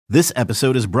This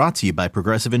episode is brought to you by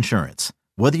Progressive Insurance.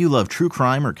 Whether you love true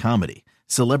crime or comedy,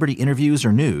 celebrity interviews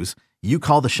or news, you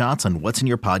call the shots on what's in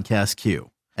your podcast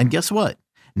queue. And guess what?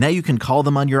 Now you can call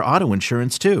them on your auto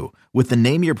insurance too with the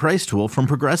Name Your Price tool from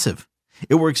Progressive.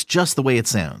 It works just the way it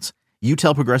sounds. You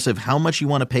tell Progressive how much you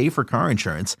want to pay for car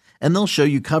insurance, and they'll show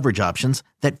you coverage options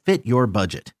that fit your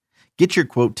budget. Get your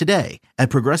quote today at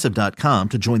Progressive.com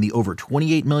to join the over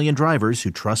 28 million drivers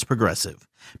who trust Progressive.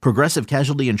 Progressive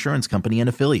Casualty Insurance Company and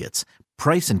Affiliates.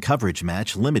 Price and coverage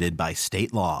match limited by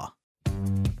state law.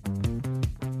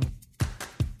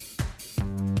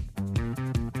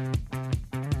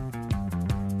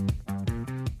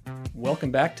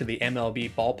 Welcome back to the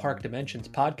MLB Ballpark Dimensions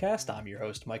podcast. I'm your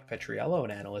host, Mike Petriello,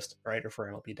 an analyst writer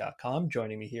for MLB.com.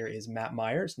 Joining me here is Matt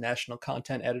Myers, national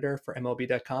content editor for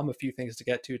MLB.com. A few things to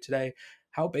get to today.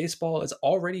 How baseball is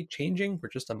already changing. We're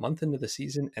just a month into the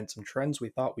season, and some trends we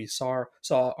thought we saw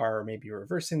are maybe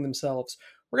reversing themselves.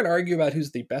 We're going to argue about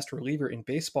who's the best reliever in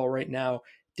baseball right now,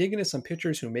 dig into some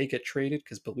pitchers who may get traded,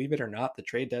 because believe it or not, the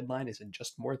trade deadline is in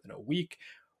just more than a week.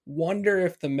 Wonder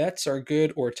if the Mets are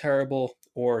good or terrible,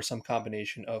 or some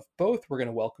combination of both. We're going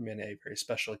to welcome in a very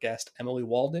special guest, Emily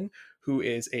Walden, who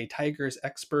is a Tigers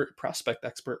expert, prospect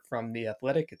expert from The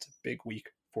Athletic. It's a big week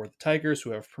for the Tigers,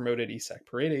 who have promoted Isaac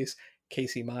Paredes,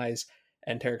 Casey Mize,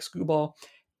 and Tarik Skubal.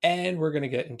 And we're going to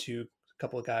get into a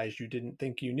couple of guys you didn't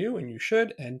think you knew, and you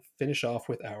should, and finish off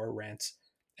with our rants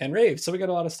and raves. So we got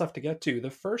a lot of stuff to get to.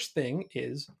 The first thing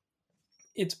is,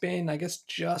 it's been, I guess,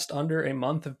 just under a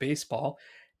month of baseball,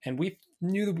 and we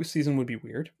knew the season would be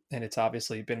weird, and it's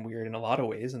obviously been weird in a lot of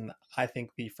ways. And I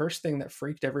think the first thing that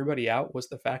freaked everybody out was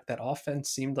the fact that offense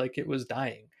seemed like it was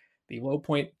dying. The low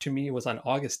point to me was on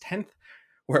August 10th,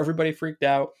 where everybody freaked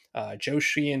out. Joe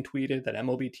Sheehan tweeted that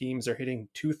MLB teams are hitting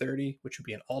 230, which would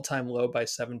be an all-time low by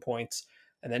 7 points.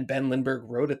 And then Ben Lindbergh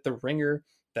wrote at The Ringer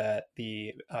that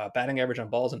the batting average on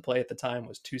balls in play at the time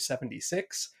was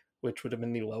 276, which would have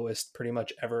been the lowest pretty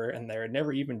much ever. And there had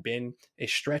never even been a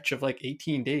stretch of like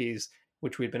 18 days,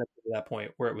 which we'd been up to that point,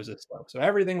 where it was this low. So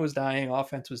everything was dying.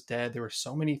 Offense was dead. There were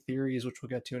so many theories, which we'll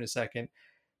get to in a second.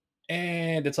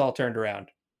 And it's all turned around.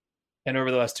 And over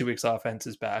the last 2 weeks, offense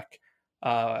is back.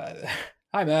 Hi,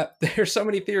 Matt. There's so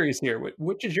many theories here.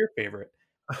 Which is your favorite?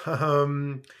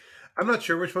 I'm not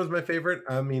sure which one's my favorite.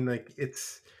 I mean, like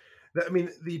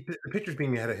the pitchers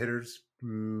being ahead of hitters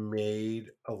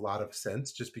made a lot of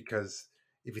sense, just because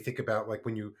if you think about like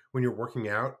when you're working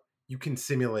out, you can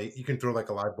throw like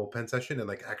a live bullpen session and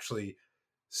like actually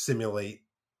simulate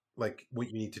like what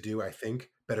you need to do. I think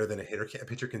better than a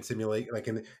pitcher can simulate like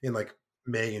in like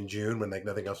May and June when like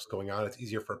nothing else is going on. It's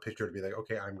easier for a pitcher to be like,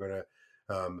 okay, I'm gonna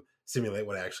simulate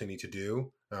what I actually need to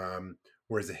do.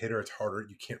 Whereas a hitter, it's harder.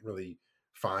 You can't really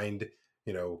find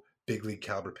big league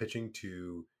caliber pitching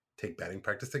to take batting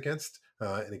practice against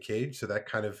in a cage. So that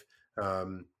kind of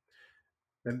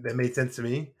that made sense to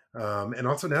me. And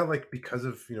also now, like, because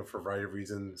of for a variety of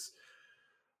reasons,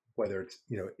 whether it's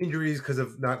injuries because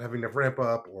of not having enough ramp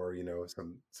up, or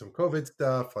some COVID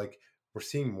stuff, like we're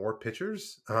seeing more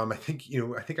pitchers. I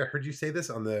think I heard you say this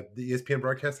on the ESPN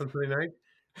broadcast on Sunday night,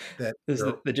 that This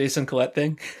is the Jason Collette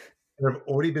thing. There have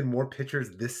already been more pitchers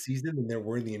this season than there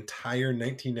were in the entire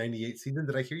 1998 season.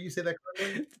 Did I hear you say that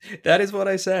correctly? That is what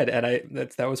I said, and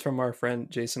that was from our friend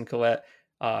Jason Collette.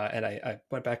 And I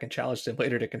went back and challenged him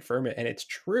later to confirm it, and it's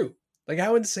true. Like,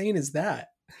 how insane is that?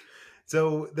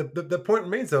 So the point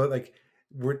remains, though, like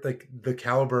we're like the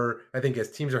caliber. I think as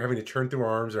teams are having to churn through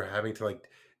arms, or having to like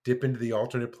dip into the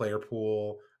alternate player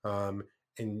pool,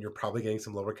 and you're probably getting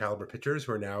some lower caliber pitchers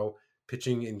who are now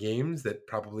pitching in games that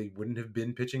probably wouldn't have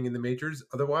been pitching in the majors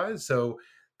otherwise. So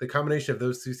the combination of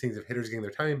those two things, of hitters getting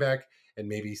their timing back and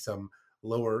maybe some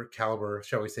lower caliber,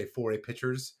 shall we say, 4A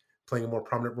pitchers playing a more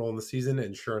prominent role in the season,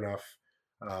 and sure enough,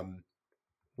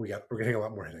 we're getting a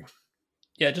lot more hitting.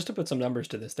 Yeah, just to put some numbers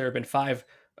to this, there have been 5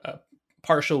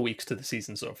 partial weeks to the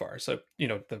season so far. So,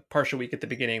 the partial week at the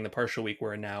beginning, the partial week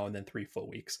we're in now, and then 3 full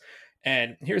weeks.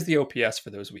 And here's the OPS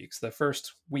for those weeks. The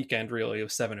first weekend really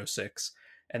was 706.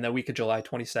 And the week of July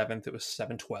 27th, it was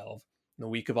 712. And the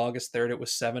week of August 3rd, it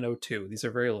was 702. These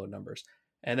are very low numbers.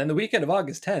 And then the weekend of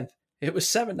August 10th, it was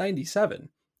 797.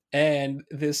 And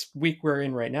this week we're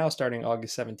in right now, starting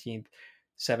August 17th,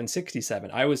 767.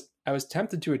 I was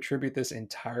tempted to attribute this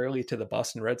entirely to the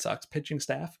Boston Red Sox pitching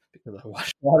staff, because I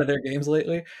watched a lot of their games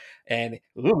lately,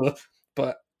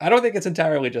 but I don't think it's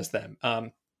entirely just them.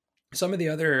 Some of the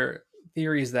other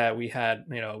theories that we had,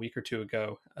 a week or two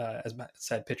ago, as Matt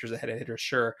said, pitchers ahead of hitters,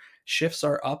 sure, shifts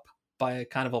are up by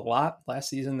kind of a lot. Last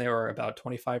season they were about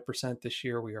 25%. This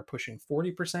year we are pushing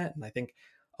 40%, and I think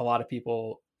a lot of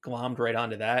people glommed right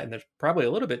onto that, and there's probably a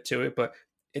little bit to it, but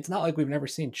it's not like we've never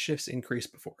seen shifts increase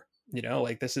before.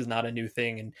 Like this is not a new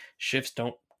thing, and shifts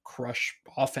don't crush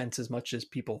offense as much as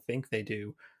people think they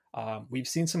do. We've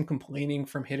seen some complaining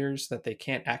from hitters that they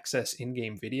can't access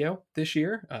in-game video this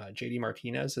year. JD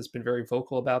Martinez has been very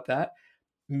vocal about that.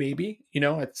 Maybe,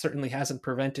 it certainly hasn't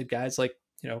prevented guys like,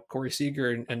 Corey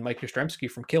Seager and Mike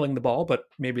Yastrzemski from killing the ball, but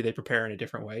maybe they prepare in a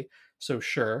different way. So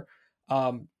sure.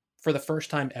 For the first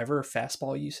time ever,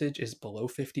 fastball usage is below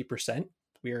 50%.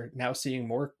 We are now seeing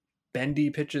more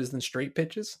bendy pitches than straight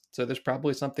pitches. So there's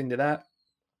probably something to that.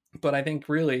 But I think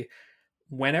really,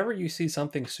 whenever you see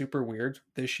something super weird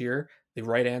this year, the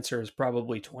right answer is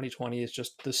probably 2020 is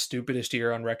just the stupidest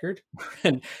year on record.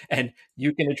 and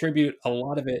you can attribute a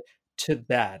lot of it to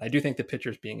that. I do think the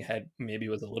pitchers being ahead maybe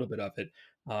was a little bit of it.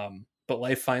 But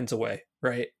life finds a way,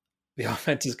 right? The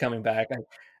offense is coming back.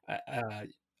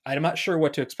 I'm not sure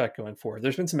what to expect going forward.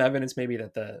 There's been some evidence maybe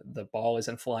that the ball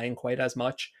isn't flying quite as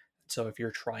much. So if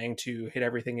you're trying to hit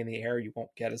everything in the air, you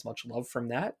won't get as much love from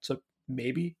that. So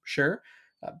maybe, sure.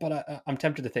 But I'm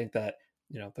tempted to think that,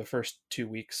 the first 2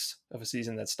 weeks of a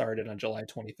season that started on July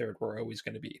 23rd were always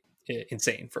going to be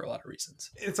insane for a lot of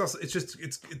reasons.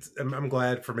 I'm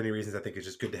glad for many reasons. I think it's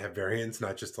just good to have variance,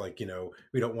 not just like,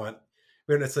 we don't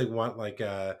necessarily want like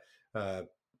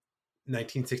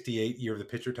 1968 year of the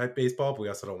pitcher type baseball, but we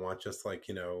also don't want just like,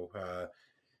 the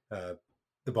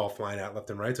ball flying out left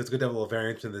and right. So it's good to have a little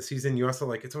variance in the season. You also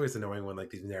like, it's always annoying when like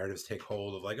these narratives take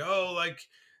hold of like, oh, like,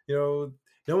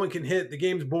 no one can hit, the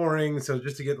game's boring. So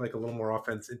just to get like a little more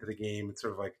offense into the game, it's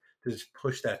sort of like to just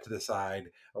push that to the side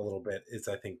a little bit is,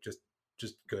 I think, just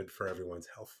good for everyone's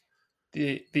health.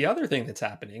 The other thing that's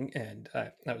happening, and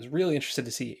I was really interested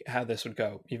to see how this would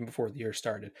go even before the year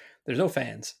started. There's no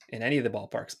fans in any of the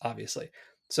ballparks, obviously.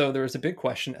 So there was a big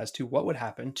question as to what would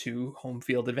happen to home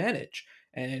field advantage.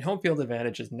 And home field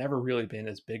advantage has never really been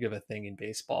as big of a thing in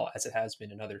baseball as it has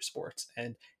been in other sports.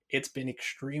 And it's been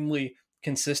extremely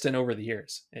consistent over the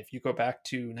years. If you go back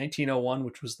to 1901,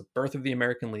 which was the birth of the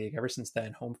American League, ever since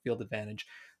then, home field advantage,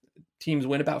 teams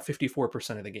win about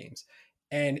 54% of the games.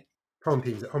 And home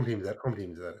teams,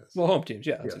 that is. Well, home teams,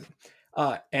 yeah.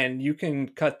 And you can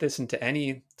cut this into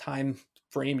any time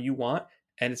frame you want,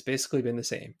 and it's basically been the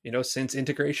same. Since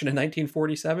integration in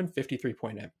 1947,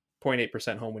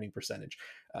 53.8% home winning percentage.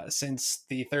 Since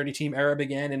the 30-team era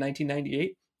began in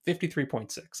 1998,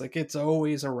 53.6. Like it's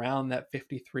always around that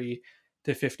 53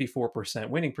 to 54%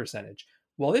 winning percentage.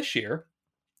 Well, this year,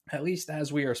 at least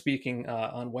as we are speaking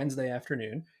on Wednesday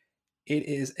afternoon, it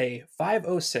is a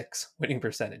 506 winning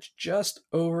percentage, just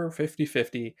over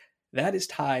 50-50. That is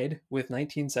tied with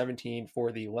 1917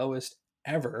 for the lowest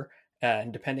ever.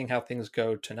 And depending how things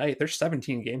go tonight, there's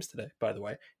 17 games today, by the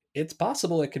way. It's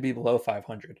possible it could be below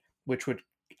 500, which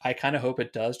I kind of hope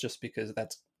it does, just because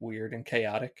that's weird and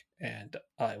chaotic. And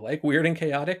I like weird and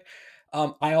chaotic.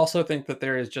 I also think that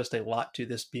there is just a lot to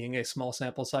this being a small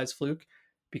sample size fluke,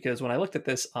 because when I looked at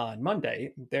this on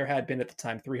Monday, there had been at the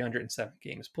time 307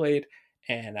 games played,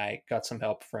 and I got some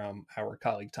help from our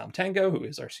colleague Tom Tango, who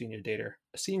is our senior data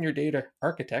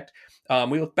architect.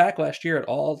 We looked back last year at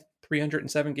all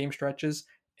 307 game stretches,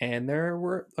 and there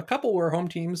were a couple where home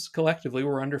teams collectively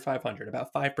were under 500,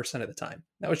 about 5% of the time.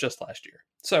 That was just last year.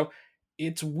 So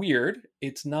it's weird.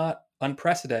 It's not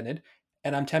unprecedented,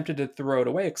 and I'm tempted to throw it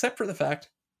away, except for the fact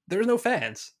there's no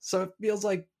fans. So it feels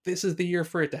like this is the year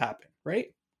for it to happen, right?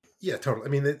 Yeah, totally. I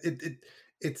mean,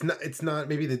 it's not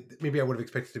maybe I would have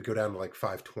expected to go down to like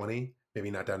 520, maybe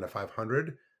not down to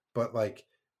 500, but like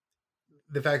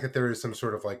the fact that there is some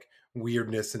sort of like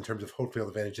weirdness in terms of home field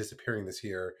advantage disappearing this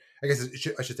year, I guess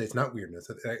I should say it's not weirdness.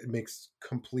 It makes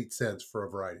complete sense for a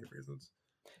variety of reasons.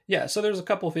 Yeah, so there's a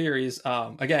couple theories.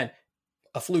 Again,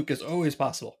 a fluke is always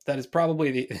possible. That is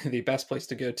probably the best place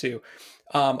to go to.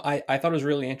 I thought it was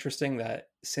really interesting that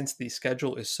since the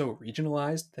schedule is so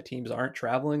regionalized, the teams aren't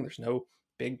traveling. There's no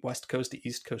big West Coast to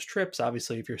East Coast trips.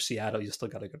 Obviously, if you're Seattle, you still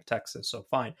got to go to Texas, so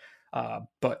fine.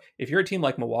 But if you're a team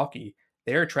like Milwaukee,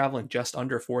 they're traveling just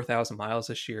under 4,000 miles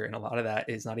this year, and a lot of that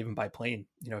is not even by plane.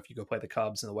 If you go play the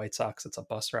Cubs and the White Sox, it's a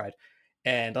bus ride.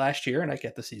 And last year, and I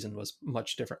get the season was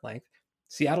much different length,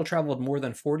 Seattle traveled more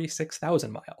than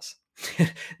 46,000 miles.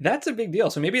 That's a big deal.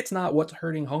 So maybe it's not what's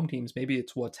hurting home teams. Maybe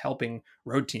it's what's helping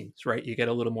road teams, right? You get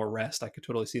a little more rest. I could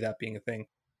totally see that being a thing.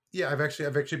 Yeah, I've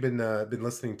actually been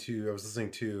listening to. I was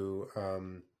listening to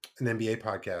an NBA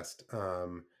podcast,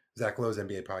 Zach Lowe's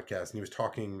NBA podcast, and he was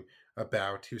talking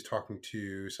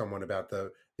to someone about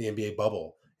the NBA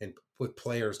bubble, and with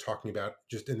players talking about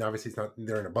and obviously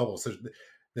they're in a bubble, so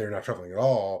they're not traveling at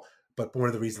all. But one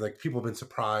of the reasons, like, people have been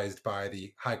surprised by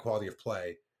the high quality of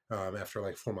play after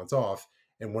like 4 months off,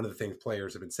 and one of the things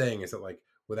players have been saying is that like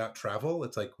without travel,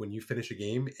 it's like when you finish a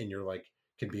game and you're like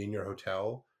can be in your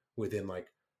hotel within like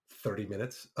 30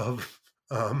 minutes of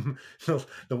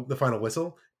the final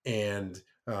whistle, and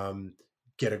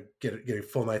get a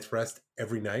full night's rest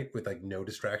every night with like no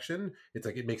distraction. It's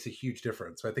like it makes a huge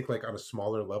difference. So I think like on a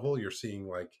smaller level, you're seeing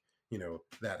like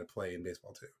that at play in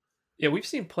baseball too. Yeah, we've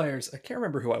seen players, I can't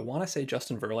remember who, I want to say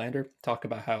Justin Verlander, talk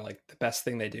about how like the best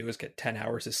thing they do is get 10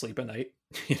 hours of sleep a night,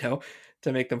 you know,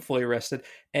 to make them fully rested.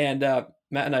 And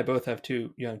Matt and I both have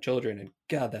two young children, and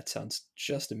God, that sounds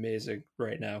just amazing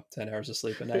right now, 10 hours of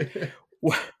sleep a night.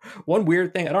 One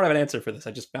weird thing, I don't have an answer for this,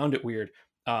 I just found it weird.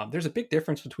 There's a big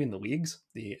difference between the leagues.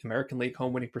 The American League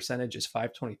home winning percentage is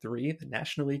 523, the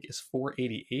National League is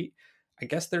 488. I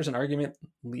guess there's an argument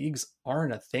leagues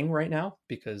aren't a thing right now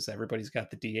because everybody's got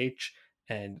the DH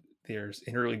and there's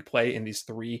interleague play in these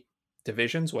three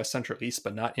divisions, West, Central, East,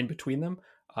 but not in between them.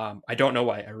 I don't know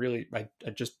why. I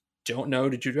just don't know.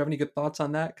 Did you have any good thoughts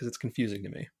on that? Because it's confusing to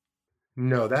me.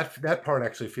 No, that part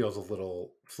actually feels a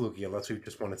little fluky unless we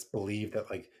just want to believe that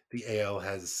like the AL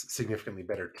has significantly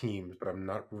better teams, but I'm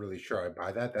not really sure I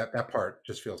buy that. That part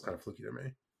just feels kind of fluky to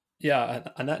me. Yeah,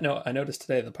 on that note, I noticed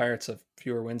today the Pirates have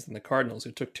fewer wins than the Cardinals,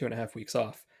 who took 2.5 weeks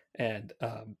off, and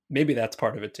maybe that's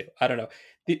part of it too. I don't know.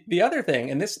 The other thing,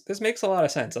 and this makes a lot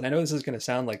of sense, and I know this is going to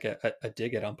sound like a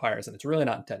dig at umpires, and it's really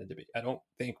not intended to be. I don't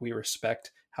think we respect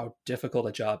how difficult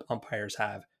a job umpires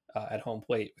have at home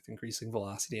plate with increasing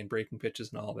velocity and breaking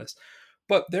pitches and all this.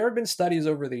 But there have been studies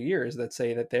over the years that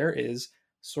say that there is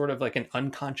sort of like an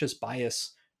unconscious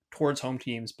bias towards home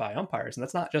teams by umpires, and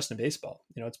that's not just in baseball.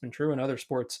 You know, it's been true in other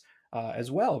sports as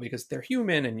well, because they're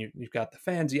human and you've got the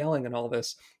fans yelling and all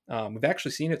this. We've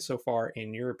actually seen it so far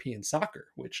in European soccer,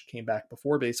 which came back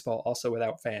before baseball, also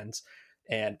without fans.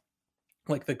 And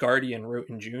like the Guardian wrote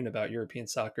in June about European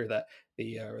soccer that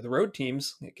the road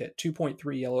teams get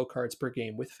 2.3 yellow cards per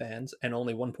game with fans and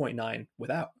only 1.9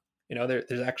 without. You know,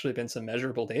 there's actually been some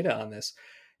measurable data on this.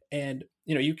 And,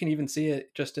 you know, you can even see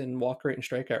it just in walk rate and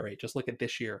strikeout rate. Just look at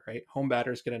this year, right? Home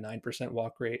batters get a 9%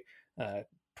 walk rate, 22%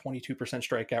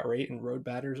 strikeout rate, and road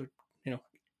batters are, you know,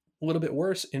 a little bit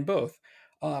worse in both.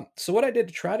 So what I did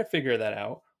to try to figure that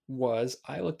out was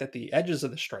I looked at the edges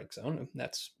of the strike zone, and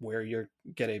that's where you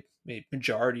get a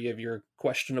majority of your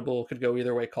questionable, could go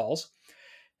either way calls.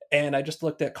 And I just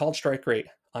looked at called strike rate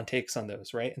on takes on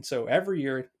those, right? And so every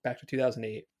year back to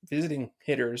 2008, visiting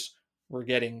hitters were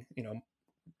getting, you know,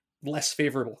 less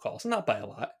favorable calls, not by a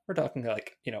lot. We're talking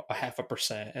like, you know,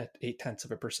 0.5%, at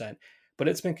 0.8%, but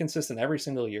it's been consistent every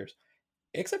single year,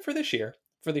 except for this year.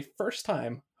 For the first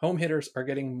time, home hitters are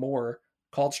getting more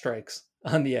called strikes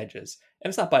on the edges.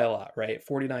 And it's not by a lot, right?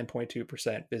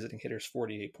 49.2%, visiting hitters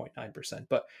 48.9%.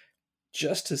 But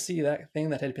just to see that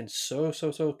thing that had been so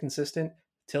consistent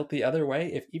tilt the other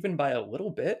way, if even by a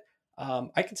little bit,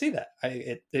 I can see that.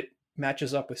 It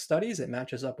matches up with studies. It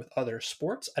matches up with other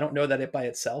sports. I don't know that it by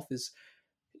itself is,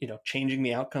 you know, changing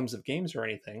the outcomes of games or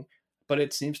anything, but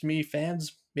it seems to me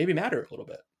fans maybe matter a little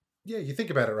bit. Yeah, you think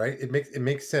about it, right? It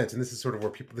makes sense, and this is sort of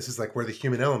where people. This is like where the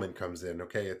human element comes in.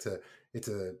 Okay, it's a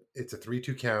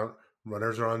 3-2 count.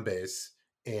 Runners are on base,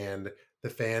 and the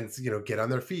fans, get on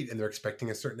their feet, and they're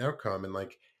expecting a certain outcome. And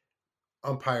like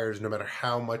umpires, no matter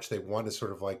how much they want to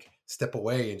sort of like step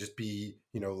away and just be,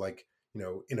 in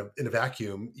a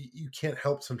vacuum, you can't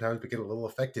help sometimes but get a little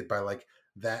affected by like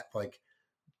that, like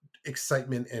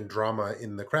excitement and drama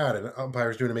in the crowd. And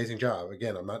umpires do an amazing job.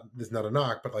 Again, this is not a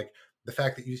knock, but like the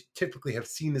fact that you typically have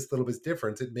seen this little bit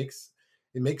difference, it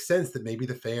makes sense that maybe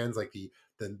the fans, like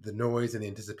the noise and the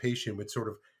anticipation would sort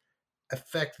of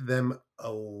affect them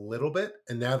a little bit.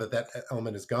 And now that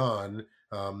element is gone,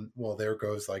 well, there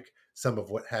goes like some of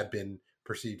what had been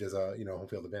perceived as a home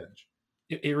field advantage.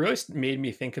 It really made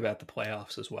me think about the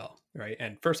playoffs as well, right?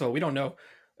 And first of all, we don't know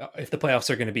if the playoffs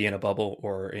are going to be in a bubble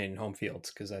or in home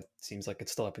fields, because that seems like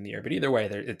it's still up in the air. But either way,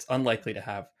 it's unlikely to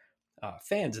have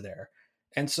fans there.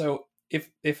 And so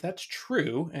if that's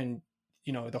true, and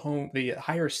the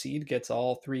higher seed gets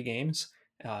all three games,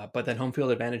 but then home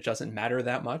field advantage doesn't matter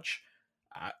that much.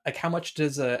 Like, how much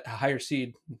does a higher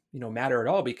seed matter at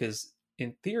all? Because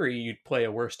in theory, you'd play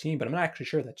a worse team, but I'm not actually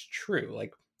sure that's true.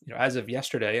 Like, as of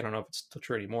yesterday, I don't know if it's still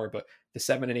true anymore, but the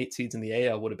 7 and 8 seeds in the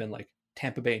AL would have been like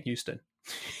Tampa Bay and Houston.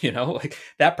 Like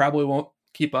that probably won't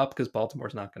keep up because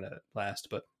Baltimore's not going to last.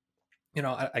 But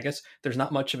I guess there's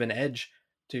not much of an edge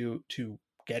to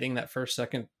getting that first,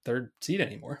 second, third seed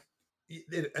anymore.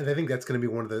 And I think that's going to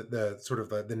be one of the sort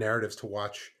of the narratives to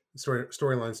watch,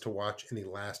 storylines to watch in the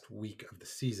last week of the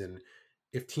season.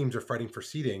 If teams are fighting for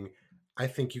seeding, I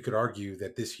think you could argue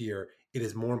that this year it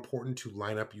is more important to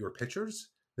line up your pitchers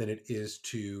than it is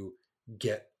to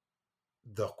get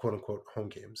the quote unquote home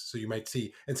games. So you might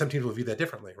see, and some teams will view that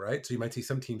differently, right? So you might see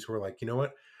some teams who are like, you know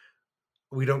what,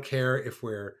 we don't care if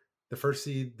we're the first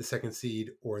seed, the second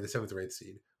seed, or the seventh or eighth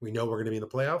seed. We know we're going to be in the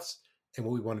playoffs, and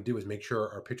what we want to do is make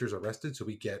sure our pitchers are rested, so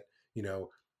we get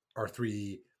our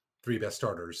three best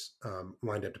starters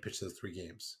lined up to pitch those 3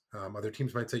 games. Other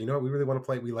teams might say, you know what, we really want to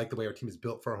play. We like the way our team is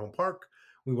built for our home park.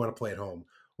 We want to play at home.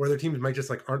 Or other teams might just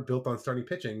like aren't built on starting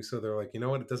pitching, so they're like, you know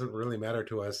what, it doesn't really matter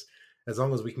to us as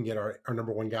long as we can get our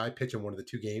number one guy pitch in one of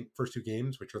the first 2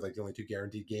 games, which are like the only 2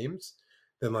 guaranteed games.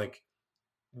 Then like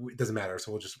it doesn't matter.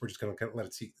 So we're just going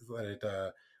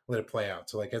to let it play out.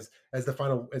 So like as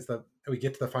we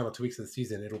get to the final 2 weeks of the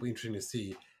season, it'll be interesting to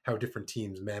see how different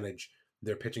teams manage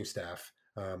their pitching staff,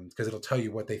 because it'll tell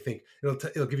you what they think.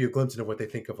 It'll give you a glimpse into what they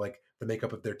think of like the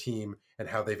makeup of their team and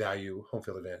how they value home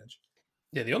field advantage.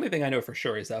 Yeah, the only thing I know for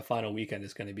sure is that final weekend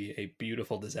is going to be a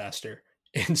beautiful disaster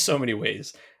in so many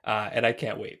ways, and I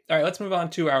can't wait. All right, let's move on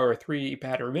to our 3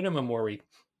 batter minimum, where we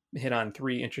hit on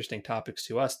 3 interesting topics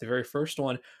to us. The very first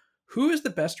one: who is the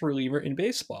best reliever in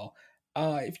baseball?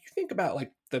 If you think about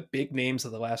like the big names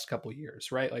of the last couple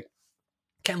years, right? Like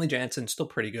Kenley Jansen's still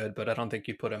pretty good, but I don't think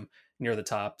you put him near the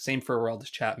top. Same for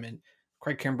Aroldis Chapman.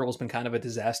 Craig Kimbrell's been kind of a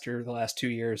disaster the last 2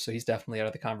 years, so he's definitely out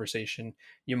of the conversation.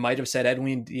 You might have said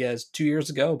Edwin Diaz 2 years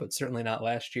ago, but certainly not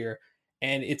last year.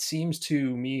 And it seems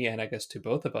to me, and I guess to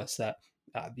both of us, that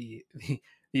the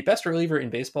best reliever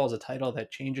in baseball is a title that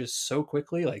changes so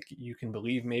quickly. Like you can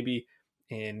believe maybe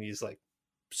in these like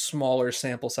smaller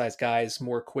sample size guys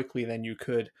more quickly than you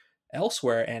could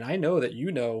elsewhere. And I know that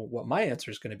you know what my answer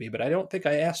is going to be, but I don't think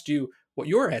I asked you what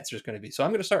your answer is going to be. So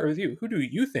I'm going to start with you. Who do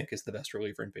you think is the best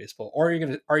reliever in baseball? Or are you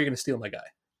going to steal my guy?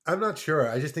 I'm not sure.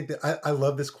 I just think that I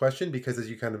love this question because, as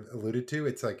you kind of alluded to,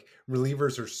 it's like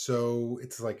relievers are so,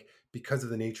 it's like because of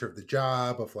the nature of the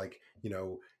job of like,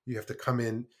 you have to come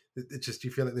in. It's just,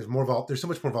 you feel like there's so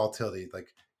much more volatility,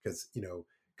 like, because,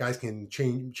 guys can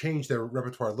change their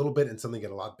repertoire a little bit and suddenly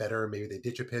get a lot better. Maybe they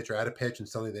ditch a pitch or add a pitch and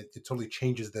suddenly it totally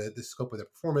changes the scope of their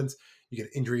performance. You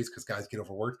get injuries because guys get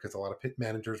overworked because a lot of pit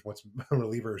managers, once a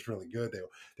reliever is really good,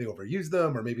 they overuse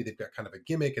them, or maybe they've got kind of a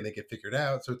gimmick and they get figured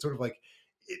out. So it's sort of like,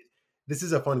 this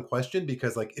is a fun question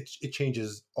because like it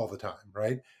changes all the time,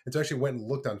 right? And so I actually went and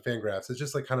looked on Fangraphs. It's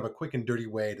just like kind of a quick and dirty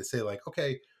way to say like,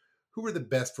 okay, who are the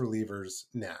best relievers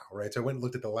now, right? So I went and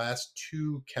looked at the last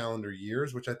 2 calendar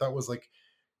years, which I thought was like,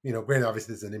 granted,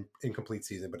 obviously this is an incomplete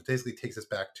season, but it basically takes us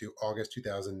back to August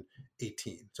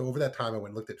 2018. So over that time, I went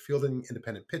and looked at fielding,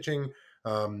 independent pitching,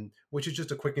 which is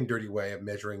just a quick and dirty way of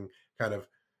measuring kind of,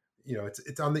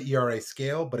 it's on the ERA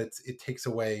scale, but it takes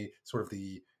away sort of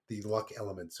the luck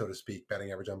element, so to speak,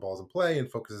 batting average on balls in play, and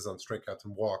focuses on strikeouts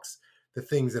and walks, the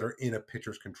things that are in a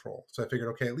pitcher's control. So I figured,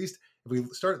 okay, at least if we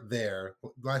start there,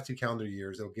 last 2 calendar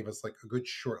years, it'll give us like a good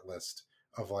short list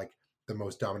of like the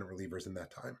most dominant relievers in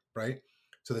that time, right?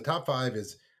 So the top 5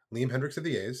 is Liam Hendriks of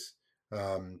the A's,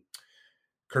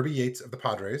 Kirby Yates of the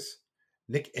Padres,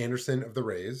 Nick Anderson of the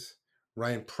Rays,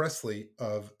 Ryan Presley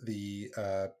of the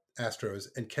Astros,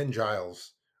 and Ken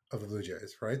Giles of the Blue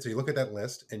Jays, right? So you look at that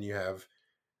list and you have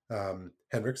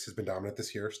Hendricks has been dominant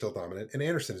this year, still dominant, and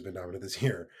Anderson has been dominant this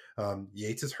year.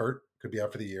 Yates is hurt, could be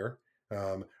out for the year.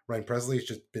 Ryan Presley has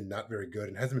just been not very good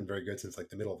and hasn't been very good since like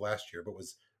the middle of last year, but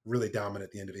was really dominant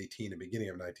at the end of 18 and beginning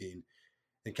of 19.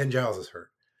 And Ken Giles is hurt.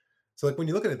 So like when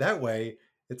you look at it that way,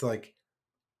 it's like,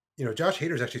 Josh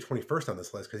Hader is actually 21st on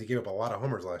this list because he gave up a lot of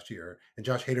homers last year. And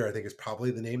Josh Hader, I think, is probably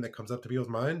the name that comes up to people's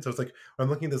minds. So it's like, when I'm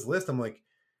looking at this list, I'm like,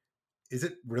 is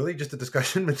it really just a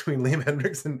discussion between Liam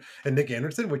Hendriks and Nick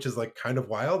Anderson, which is like kind of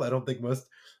wild? I don't think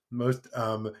most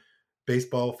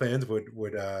baseball fans would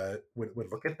look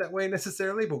at it that way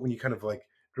necessarily. But when you kind of like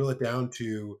drill it down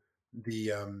to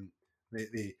the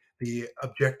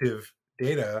objective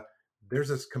data, there's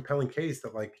this compelling case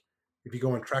that like if you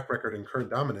go on track record and current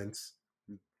dominance,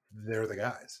 they're the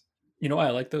guys. You know why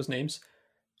I like those names?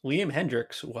 Liam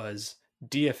Hendriks was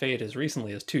DFA'd as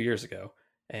recently as 2 years ago,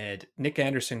 and Nick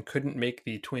Anderson couldn't make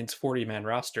the Twins 40-man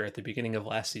roster at the beginning of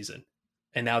last season.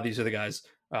 And now these are the guys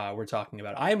we're talking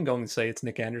about. I am going to say it's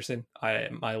Nick Anderson.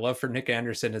 My love for Nick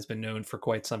Anderson has been known for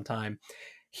quite some time.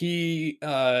 He,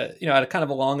 had a kind of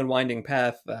a long and winding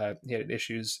path. He had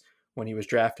issues when he was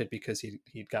drafted because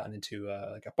he'd gotten into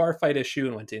like a bar fight issue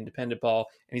and went to independent ball.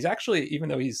 And he's actually, even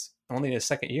though he's only in his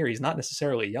second year, he's not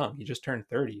necessarily young. He just turned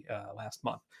 30 last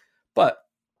month. But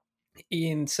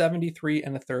in 73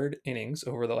 and a third innings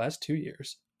over the last 2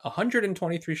 years,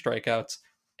 123 strikeouts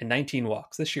and 19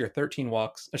 walks. This year, 13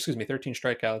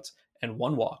 strikeouts and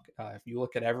 1 walk. If you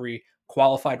look at every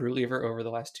qualified reliever over the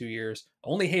last 2 years,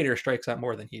 only Hader strikes out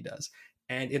more than he does.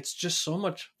 And it's just so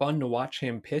much fun to watch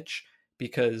him pitch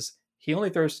because he only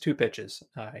throws 2 pitches.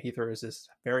 He throws this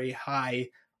very high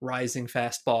rising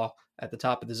fastball at the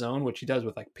top of the zone, which he does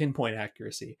with like pinpoint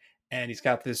accuracy. And he's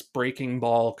got this breaking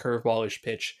ball, curveball-ish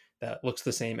pitch that looks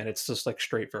the same, and it's just like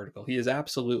straight vertical. He is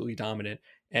absolutely dominant,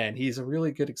 and he's a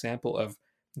really good example of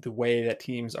the way that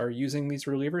teams are using these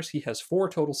relievers. He has 4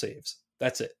 total saves.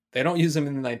 That's it. They don't use him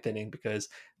in the 9th inning because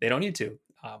they don't need to.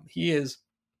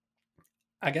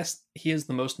 I guess he is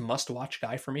the most must-watch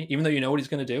guy for me, even though you know what he's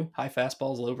going to do. High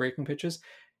fastballs, low breaking pitches.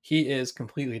 He is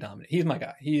completely dominant. He's my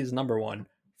guy. He is number 1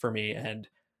 for me, and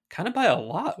kind of by a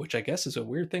lot, which I guess is a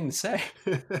weird thing to say.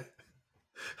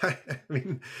 I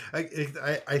mean, I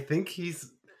think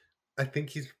he's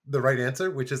the right answer,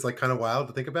 which is like kind of wild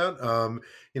to think about.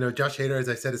 Josh Hader, as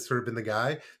I said, has sort of been the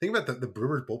guy. Think about the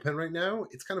Brewers bullpen right now.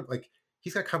 It's kind of like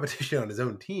he's got competition on his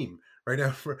own team right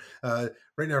now.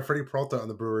 Freddie Peralta on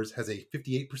the Brewers has a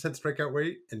 58% strikeout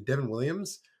rate, and Devin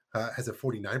Williams has a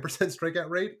 49% strikeout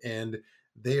rate, and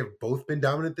they have both been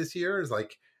dominant this year. It's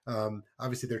like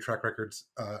obviously their track records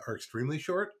are extremely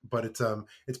short, but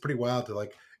it's pretty wild to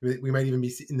like. We might even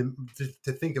be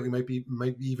to think that we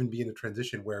might even be in a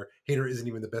transition where Hader isn't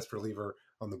even the best reliever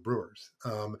on the Brewers.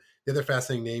 The other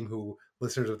fascinating name who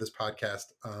listeners of this podcast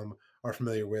are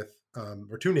familiar with,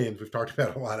 or 2 names we've talked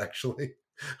about a lot actually,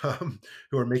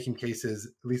 who are making cases,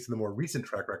 at least in the more recent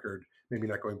track record, maybe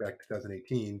not going back to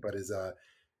 2018, but is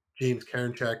James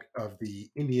Karinchak of the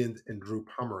Indians and Drew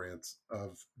Pomerantz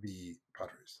of the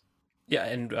Padres. Yeah,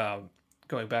 and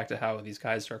going back to how these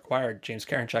guys are acquired, James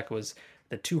Karinchak was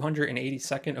the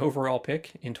 282nd overall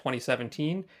pick in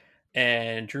 2017.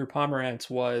 And Drew Pomerantz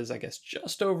was, I guess,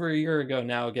 just over a year ago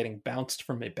now getting bounced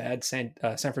from a bad San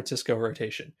Francisco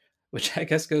rotation, which I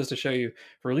guess goes to show you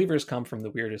relievers come from the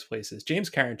weirdest places. James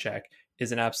Karinchak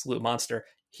is an absolute monster.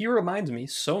 He reminds me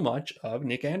so much of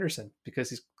Nick Anderson because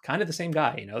he's kind of the same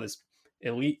guy, this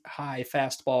elite high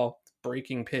fastball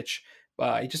breaking pitch.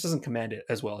 He just doesn't command it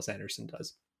as well as Anderson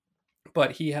does.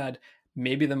 But he had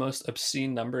maybe the most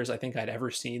obscene numbers I think I'd ever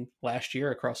seen last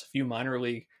year across a few minor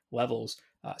league levels.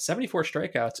 74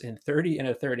 strikeouts in 30 and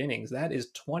a third innings. That is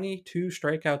 22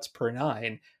 strikeouts per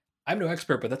 9. I'm no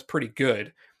expert, but that's pretty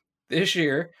good. This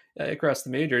year, across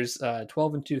the majors,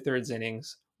 12 and 2/3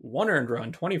 innings, 1 earned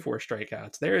run, 24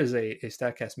 strikeouts. There is a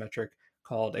StatCast metric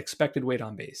called expected weight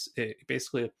on base. It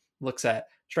basically looks at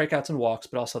strikeouts and walks,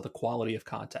 but also the quality of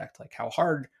contact. Like how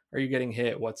hard are you getting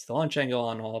hit? What's the launch angle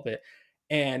on all of it?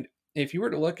 And if you were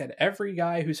to look at every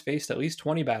guy who's faced at least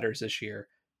 20 batters this year,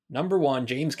 number 1,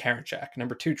 James Karinchak,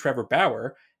 number 2, Trevor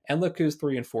Bauer, and look who's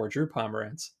 3 and 4, Drew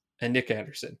Pomerantz and Nick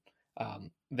Anderson.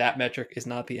 That metric is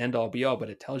not the end all be all, but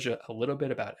it tells you a little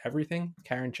bit about everything.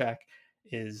 Karinchak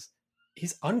he's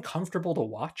uncomfortable to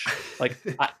watch. Like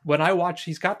when I watch,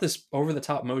 he's got this over the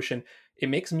top motion. It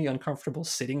makes me uncomfortable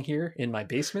sitting here in my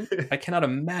basement. I cannot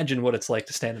imagine what it's like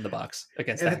to stand in the box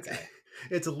against that guy.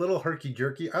 It's a little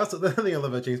herky-jerky. Also, the other thing I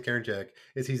love about James Karinchak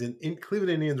is he's an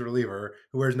Cleveland Indians reliever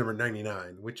who wears number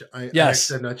 99, which I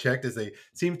have not checked, as they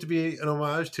seems to be an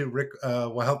homage to Rick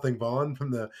Wild Thing Vaughn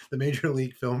from the Major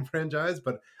League film franchise.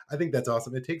 But I think that's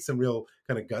awesome. It takes some real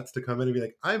kind of guts to come in and be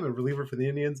like, I'm a reliever for the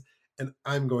Indians, and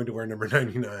I'm going to wear number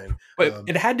 99. But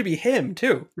it had to be him,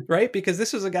 too, right? Because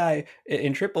this was a guy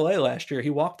in AAA last year. He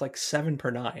walked like 7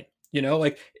 per 9.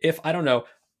 Like if, I don't know,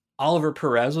 Oliver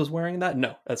Perez was wearing that.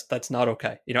 No, that's not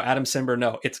okay. Adam Simber.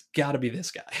 No, it's got to be this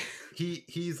guy.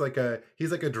 He's like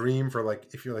a dream for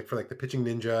like if you're like for like the Pitching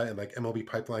Ninja and like MLB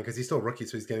Pipeline, because he's still a rookie,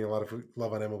 so he's getting a lot of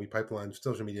love on MLB Pipeline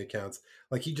social media accounts.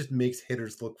 Like he just makes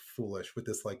hitters look foolish with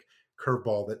this like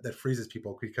curveball that freezes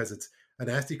people because it's a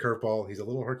nasty curveball. He's a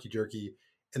little herky jerky,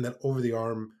 and then over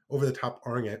the top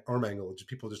arm angle.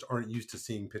 People just aren't used to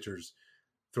seeing pitchers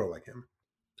throw like him.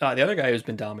 The other guy who's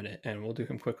been dominant, and we'll do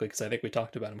him quickly because I think we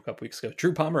talked about him a couple weeks ago,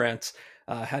 Drew Pomerantz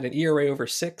had an ERA over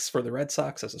 6 for the Red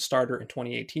Sox as a starter in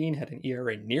 2018, had an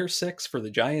ERA near 6 for the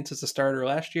Giants as a starter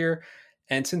last year,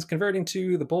 and since converting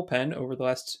to the bullpen over the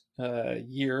last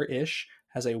year-ish,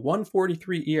 has a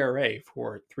 1.43 ERA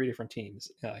for 3 different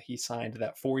teams. He signed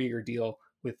that 4-year deal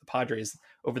with the Padres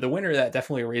over the winter. That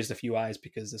definitely raised a few eyes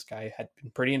because this guy had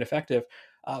been pretty ineffective.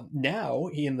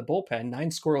 Now he in the bullpen, 9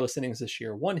 scoreless innings this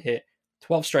year, 1 hit,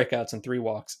 12 strikeouts and 3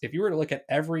 walks. If you were to look at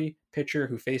every pitcher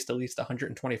who faced at least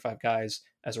 125 guys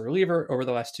as a reliever over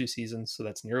the last 2 seasons, so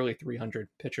that's nearly 300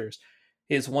 pitchers,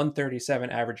 his 137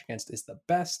 average against is the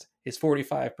best. His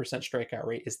 45% strikeout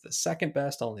rate is the second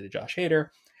best, only to Josh Hader.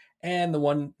 And the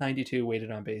 192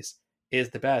 weighted on base is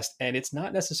the best. And it's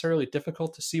not necessarily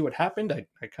difficult to see what happened.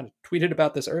 I kind of tweeted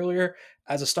about this earlier.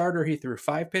 As a starter, he threw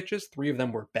 5 pitches. 3 of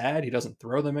them were bad. He doesn't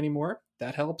throw them anymore.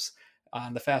 That helps.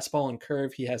 On the fastball and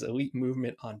curve, he has elite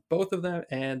movement on both of them,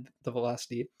 and the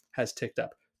velocity has ticked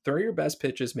up. throw your best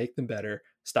pitches, make them better.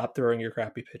 Stop throwing your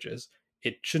crappy pitches.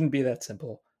 It shouldn't be that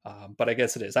simple, but I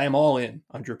guess it is. I am all in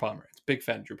on Drew Pomeranz. Big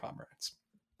fan of Drew Pomeranz.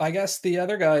 I guess the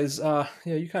other guys,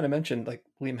 you kind of mentioned like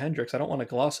Liam Hendriks. I don't want to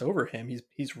gloss over him.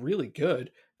 He's really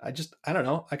good. I don't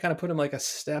know. I kind of put him like a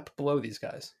step below these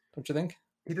guys. Don't you think?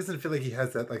 He doesn't feel like he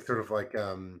has that like sort of like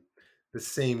the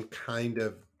same kind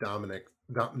of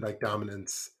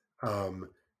dominance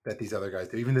that these other guys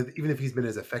do. Even if he's been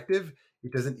as effective, he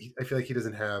doesn't. I feel like he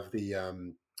doesn't have the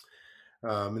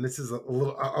and this is a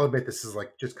little, I'll admit this is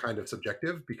like just kind of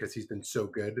subjective because he's been so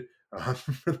good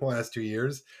for the last 2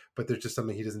 years, but there's just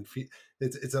something he doesn't feel.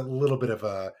 It's a little bit of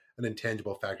an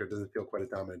intangible factor. It doesn't feel quite as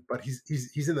dominant, but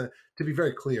he's in the, to be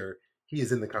very clear, he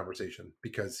is in the conversation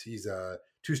because he's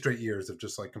 2 straight years of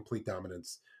just like complete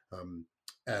dominance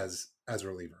as a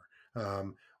reliever.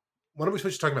 Why don't we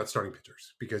switch to talking about starting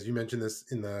pitchers? Because you mentioned this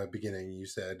in the beginning. You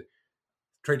said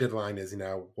trade deadline is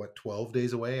now 12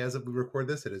 days away as we record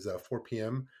this. It is 4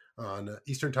 p.m. on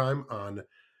Eastern time on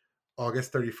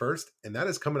August 31st, and that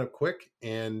is coming up quick.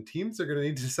 And teams are going to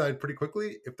need to decide pretty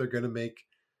quickly if they're going to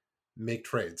make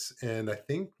trades. And I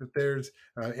think that there's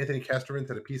Anthony Castrovince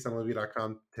had a piece on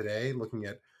MLB.com today looking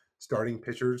at starting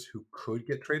pitchers who could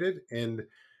get traded, and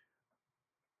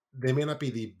they may not be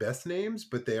the best names,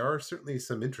 but they are certainly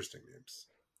some interesting names.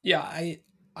 Yeah, I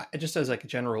just as like a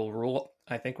general rule,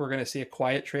 I think we're going to see a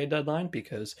quiet trade deadline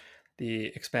because the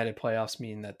expanded playoffs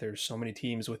mean that there's so many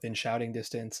teams within shouting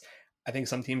distance. I think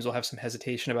some teams will have some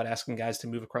hesitation about asking guys to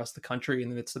move across the country in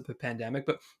the midst of the pandemic,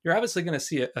 but you're obviously going to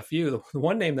see a few. The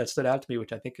one name that stood out to me,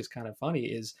 which I think is kind of funny,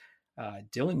 is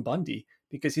Dylan Bundy,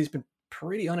 because he's been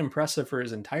pretty unimpressive for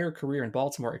his entire career in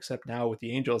Baltimore, except now with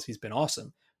the Angels, he's been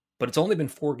awesome. But it's only been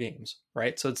 4 games,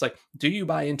 right? So it's like, do you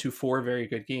buy into 4 very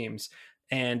good games?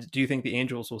 And do you think the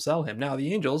Angels will sell him? Now,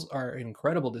 the Angels are an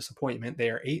incredible disappointment. They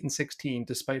are 8-16,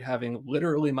 despite having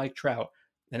literally Mike Trout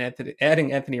and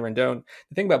adding Anthony Rendon.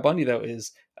 The thing about Bundy, though,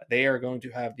 is they are going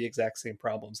to have the exact same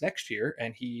problems next year,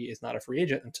 and he is not a free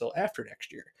agent until after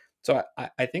next year. So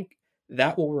I think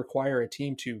that will require a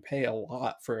team to pay a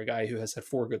lot for a guy who has had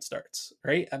 4 good starts,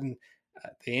 right? And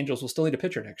the Angels will still need a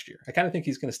pitcher next year. I kind of think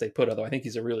he's going to stay put, although I think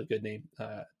he's a really good name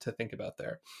to think about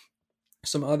there.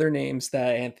 Some other names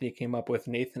that Anthony came up with: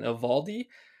 Nathan Eovaldi.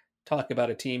 Talk about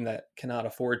a team that cannot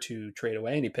afford to trade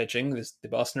away any pitching. This the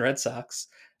Boston Red Sox.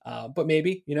 But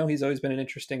maybe, he's always been an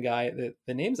interesting guy.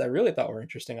 The names I really thought were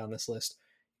interesting on this list: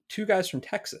 2 guys from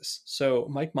Texas. So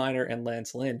Mike Minor and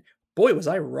Lance Lynn. Boy, was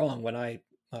I wrong when I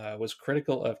was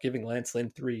critical of giving Lance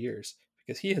Lynn 3 years,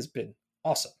 because he has been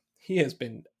awesome. He has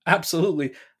been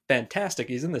absolutely fantastic.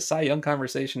 He's in the Cy Young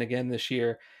conversation again this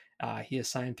year. He is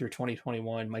signed through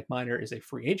 2021. Mike Minor is a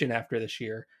free agent after this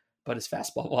year, but his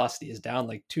fastball velocity is down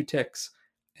like 2 ticks,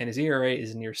 and his ERA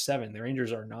is near 7. The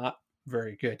Rangers are not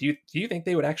very good. Do you think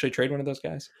they would actually trade one of those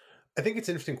guys? I think it's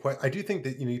interesting. I do think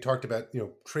that you talked about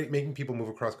making people move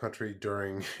across country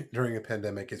during a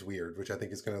pandemic is weird, which I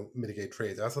think is going to mitigate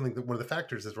trades. I also think that one of the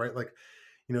factors is right, like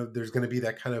there's going to be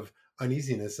that kind of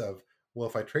uneasiness of, well,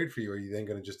 if I trade for you, are you then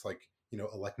going to just like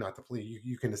elect not to play?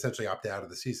 You can essentially opt out of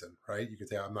the season, right? You can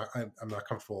say I'm not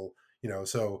comfortable.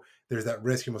 So there's that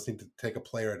risk. You must need to take a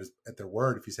player at their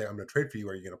word. If you say I'm going to trade for you,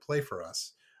 are you going to play for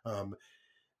us?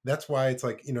 That's why it's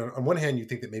like on one hand you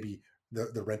think that maybe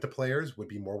the rent a players would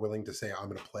be more willing to say I'm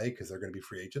going to play because they're going to be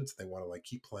free agents. They want to like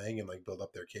keep playing and like build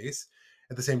up their case.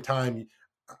 At the same time,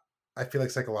 I feel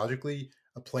like psychologically,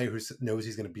 a player who knows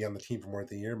he's going to be on the team for more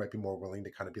than a year might be more willing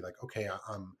to kind of be like, okay,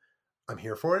 I'm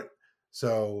here for it.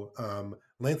 So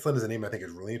Lance Lynn is a name I think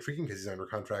is really intriguing because he's under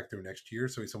contract through next year.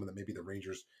 So he's someone that maybe the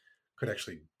Rangers could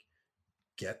actually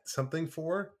get something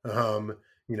for.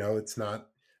 It's not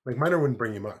like Minor wouldn't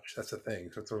bring you much. That's the thing.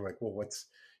 So it's sort of like, well, what's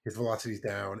his velocity's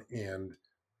down and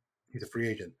he's a free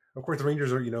agent. Of course, the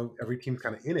Rangers are, every team's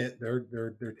kind of in it.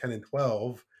 They're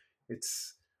 10-12.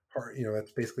 It's hard,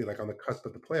 that's basically like on the cusp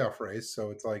of the playoff race.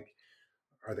 So it's like,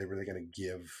 are they really going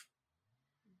to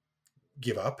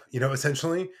give up,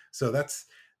 essentially? So that's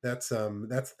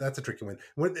a tricky one.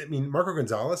 Marco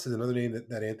Gonzalez is another name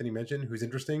that Anthony mentioned, who's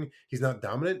interesting. He's not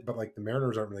dominant, but like the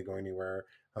Mariners aren't really going anywhere.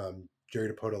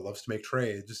 Jerry Dipoto loves to make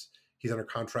trades. He's under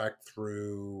contract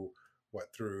through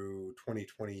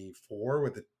 2024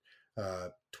 with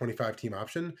the 25 team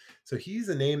option. So he's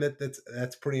a name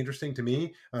that's pretty interesting to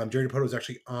me. Jerry Dipoto was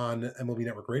actually on MLB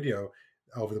Network Radio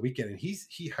over the weekend, and he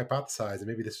hypothesized, and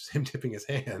maybe this was him tipping his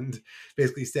hand,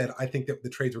 basically said, I think that the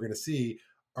trades we're going to see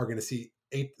are going to see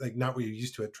like not what you're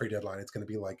used to at trade deadline. It's going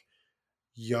to be like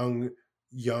young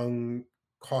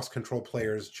cost control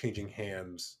players changing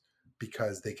hands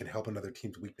because they can help another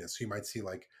team's weakness. So you might see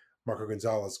like Marco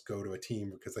Gonzalez go to a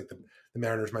team because like the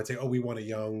Mariners might say, oh, we want a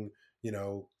young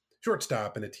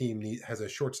shortstop, and a team has a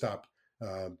shortstop,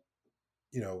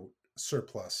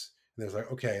 surplus. And there's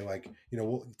like, okay, like,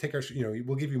 we'll take our,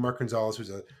 we'll give you Mark Gonzalez, who's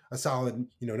a solid,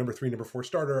 number 3, number 4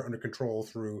 starter under control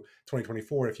through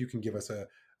 2024. If you can give us a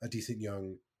decent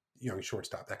young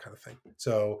shortstop, that kind of thing.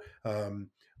 So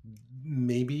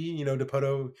maybe,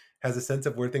 Dipoto has a sense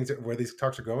of where these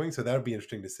talks are going. So that would be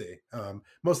interesting to see.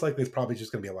 Most likely it's probably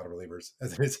just going to be a lot of relievers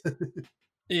as it is.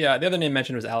 Yeah, the other name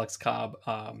mentioned was Alex Cobb.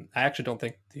 I actually don't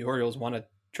think the Orioles want to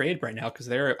trade right now because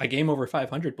they're a game over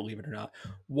 500, believe it or not.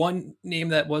 One name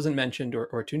that wasn't mentioned,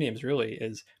 or two names really,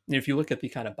 is if you look at the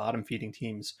kind of bottom feeding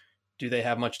teams, do they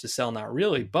have much to sell? Not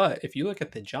really. But if you look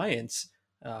at the Giants,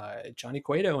 Johnny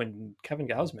Cueto and Kevin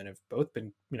Gausman have both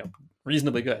been,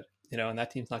 reasonably good, and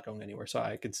that team's not going anywhere. So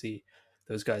I could see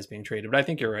those guys being traded. But I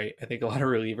think you're right. I think a lot of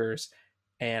relievers,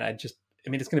 and it's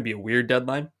going to be a weird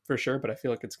deadline for sure, but I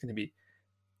feel like it's going to be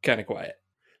kind of quiet.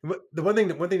 The one thing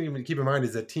to keep in mind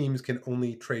is that teams can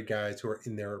only trade guys who are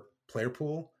in their player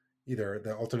pool, either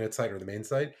the alternate site or the main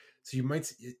site. So you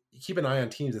might keep an eye on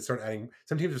teams that start adding.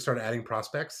 Some teams have started adding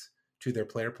prospects to their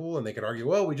player pool, and they could argue,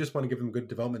 well, we just want to give them good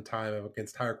development time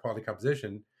against higher quality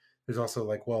competition. There's also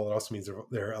like, well, it also means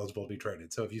they're eligible to be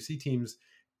traded. So if you see teams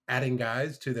adding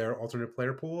guys to their alternate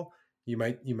player pool, they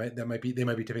might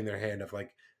be tipping their hand of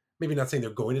like, maybe not saying they're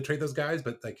going to trade those guys,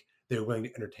 but like they're willing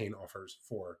to entertain offers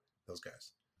for those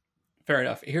guys. Fair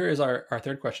enough. Here is our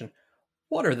third question.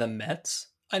 What are the Mets?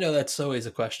 I know that's always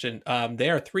a question. They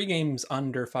are 3 games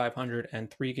under 500 and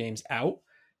 3 games out,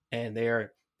 and they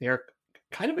are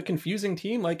kind of a confusing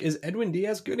team. Like, is Edwin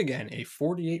Diaz good again? A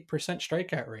 48%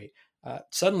 strikeout rate.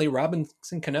 Suddenly,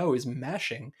 Robinson Cano is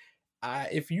mashing.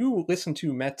 If you listen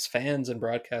to Mets fans and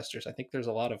broadcasters, I think there's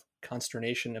a lot of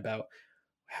consternation about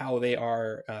how they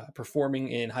are performing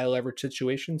in high leverage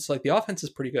situations. Like, the offense is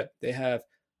pretty good. They have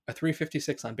a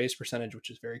 356 on base percentage, which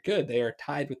is very good. They are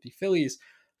tied with the Phillies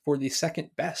for the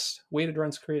second best weighted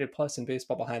runs created plus in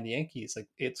baseball behind the Yankees. Like,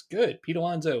 it's good. Pete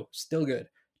Alonso, still good.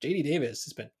 JD Davis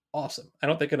has been awesome. I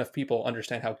don't think enough people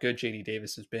understand how good JD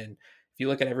Davis has been. If you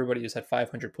look at everybody who's had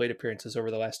 500 plate appearances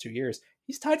over the last 2 years,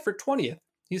 he's tied for 20th.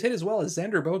 He's hit as well as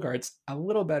Xander Bogaerts, a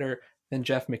little better than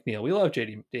Jeff McNeil. We love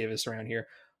JD Davis around here,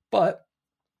 but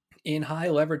in high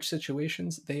leverage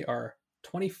situations, they are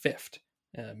 25th.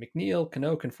 McNeil,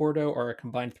 Cano, Conforto are a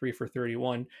combined 3 for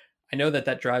 31. I know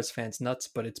that drives fans nuts,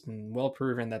 but it's been well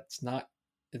proven that's not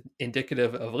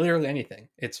indicative of literally anything.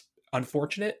 It's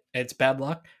unfortunate. It's bad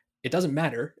luck. It doesn't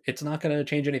matter. It's not going to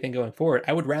change anything going forward.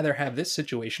 I would rather have this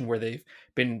situation where they've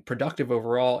been productive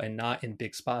overall and not in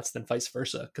big spots than vice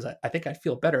versa, because I think I'd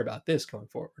feel better about this going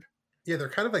forward. Yeah, they're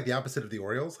kind of like the opposite of the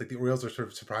Orioles. Like, the Orioles are sort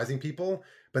of surprising people,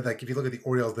 but like if you look at the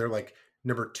Orioles, they're like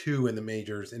number 2 in the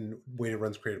majors in weighted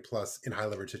runs created plus in high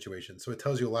leverage situations. So it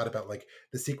tells you a lot about like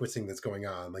the sequencing that's going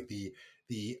on. Like the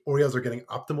Orioles are getting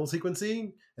optimal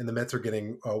sequencing, and the Mets are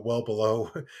getting well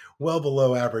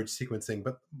below average sequencing.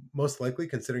 But most likely,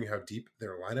 considering how deep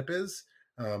their lineup is,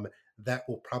 that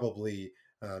will probably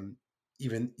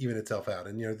even itself out.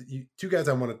 And the 2 guys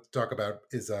I want to talk about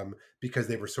is because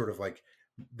they were sort of like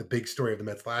the big story of the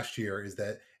Mets last year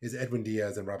is Edwin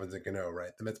Diaz and Robinson Cano,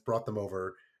 right? The Mets brought them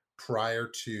over prior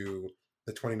to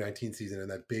the 2019 season, and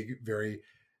that big, very,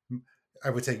 I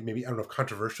would say maybe, I don't know if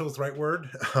controversial is the right word,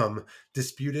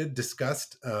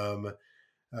 discussed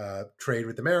trade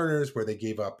with the Mariners, where they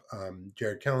gave up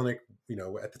Jared Kelenic,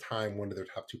 at the time one of their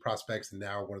top 2 prospects, and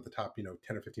now one of the top 10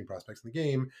 or 15 prospects in the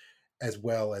game, as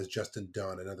well as Justin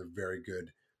Dunn, another very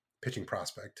good pitching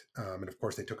prospect. And of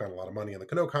course, they took on a lot of money on the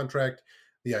Cano contract.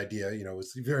 The idea,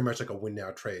 was very much like a win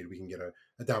now trade. We can get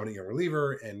a dominant young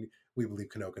reliever, and we believe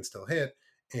Cano can still hit.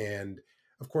 And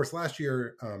of course, last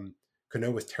year, Cano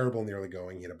was terrible in the early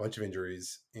going. He had a bunch of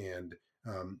injuries and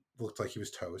looked like he was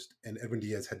toast. And Edwin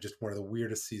Diaz had just one of the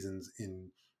weirdest seasons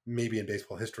in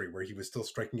baseball history, where he was still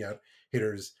striking out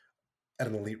hitters at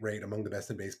an elite rate, among the best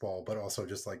in baseball, but also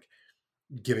just like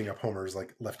giving up homers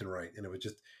like left and right. And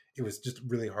it was just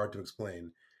really hard to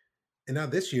explain. And now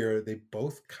this year, they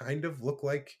both kind of look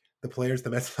like the players the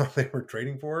Mets thought they were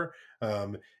trading for.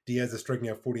 Diaz is striking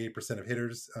out 48% of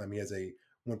hitters. He has a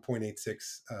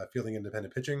 1.86 fielding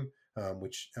independent pitching,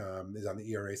 which is on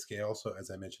the ERA scale. So as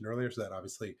I mentioned earlier, so that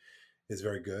obviously is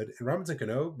very good. And Robinson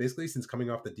Cano, basically since coming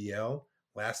off the DL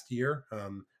last year,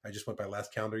 I just went by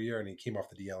last calendar year, and he came off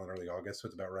the DL in early August, so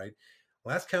it's about right.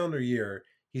 Last calendar year,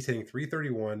 he's hitting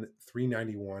 331,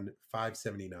 391,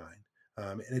 579.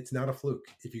 And it's not a fluke.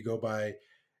 If you go by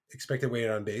expected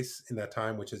weighted on base in that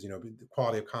time, which is, the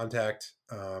quality of contact,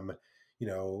 and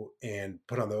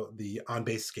put on the on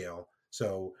base scale.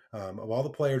 So of all the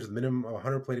players with minimum of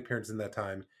 100 plate appearances in that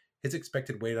time, his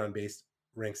expected weighted on base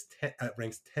ranks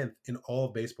 10th in all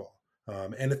of baseball,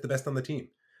 and it's the best on the team.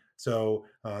 So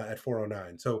at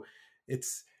 409, so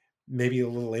it's maybe a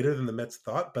little later than the Mets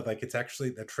thought, but like it's actually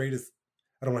that trade is,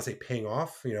 I don't want to say paying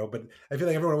off, but I feel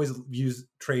like everyone always views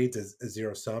trades as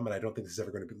zero sum, and I don't think this is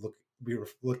ever going to be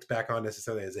looked back on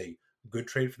necessarily as a good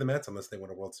trade for the Mets unless they win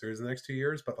a World Series in the next 2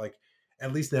 years. But like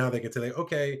at least now they can say like,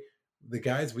 okay, the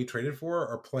guys we traded for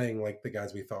are playing like the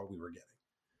guys we thought we were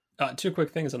getting. Two quick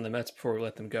things on the Mets before we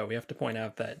let them go. We have to point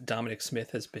out that Dominic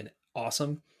Smith has been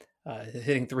awesome,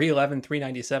 hitting 311,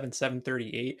 397,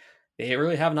 738. They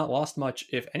really have not lost much,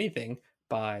 if anything,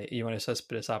 by Yoenis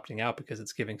Cespedes opting out because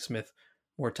it's giving Smith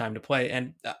more time to play.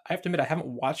 And I have to admit, I haven't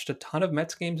watched a ton of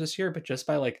Mets games this year, but just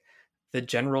by like the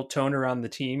general tone around the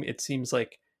team, it seems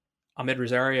like Amed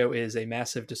Rosario is a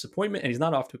massive disappointment, and he's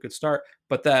not off to a good start,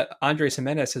 but that Andres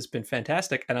Gimenez has been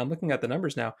fantastic. And I'm looking at the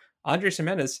numbers now. Andres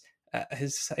Gimenez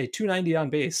has a 290 on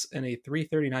base and a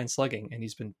 339 slugging, and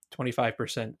he's been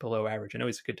 25% below average. I know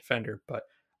he's a good defender, but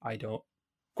I don't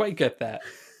quite get that.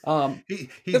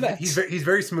 He's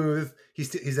very smooth.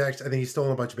 He's actually, I think he's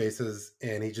stolen a bunch of bases,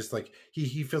 and he just like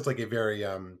he feels like a very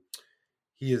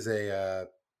he is a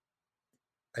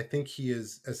I think he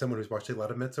is, as someone who's watched a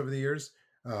lot of Mets over the years,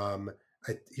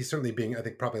 he's certainly being, I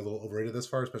think, probably a little overrated this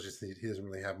far, especially since he doesn't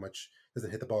really have much,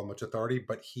 doesn't hit the ball with much authority,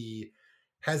 but he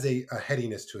has a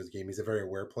headiness to his game. He's a very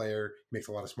aware player. He makes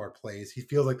a lot of smart plays. He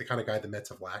feels like the kind of guy the Mets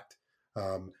have lacked.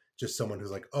 Just someone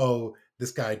who's like, oh,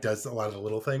 this guy does a lot of the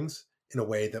little things in a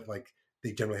way that like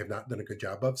they generally have not done a good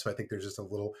job of. So I think there's a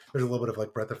little bit of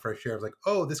like breath of fresh air of like,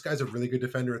 oh, this guy's a really good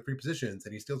defender at 3 positions,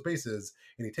 and he steals bases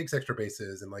and he takes extra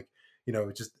bases, and like,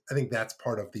 just I think that's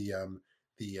part of the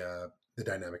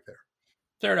dynamic there.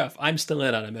 Fair enough. I'm still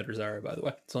in on Amed Rosario, by the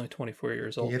way. It's only 24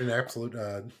 years old. He hit an absolute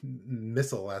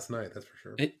missile last night, that's for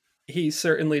sure. He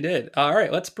certainly did. All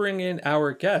right, let's bring in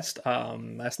our guest.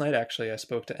 Last night, actually, I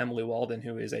spoke to Emily Walden,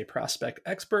 who is a prospect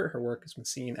expert. Her work has been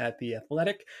seen at The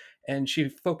Athletic, and she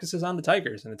focuses on the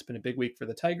Tigers. And it's been a big week for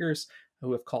the Tigers,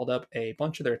 who have called up a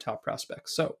bunch of their top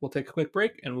prospects. So we'll take a quick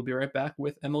break, and we'll be right back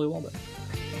with Emily Walden.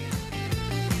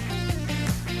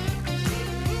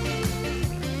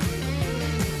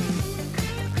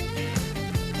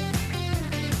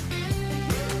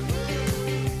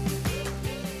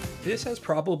 This has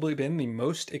probably been the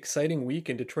most exciting week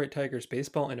in Detroit Tigers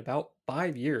baseball in about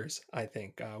 5 years, I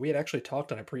think. We had actually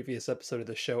talked on a previous episode of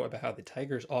the show about how the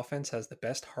Tigers offense has the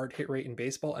best hard hit rate in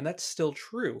baseball, and that's still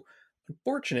true.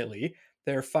 Unfortunately,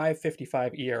 their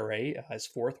 5.55 ERA is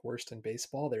 4th worst in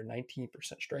baseball. Their 19%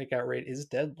 strikeout rate is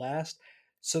dead last.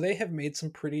 So they have made some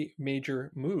pretty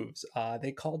major moves.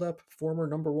 They called up former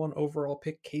number 1 overall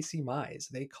pick Casey Mize.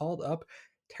 They called up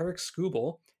Tarik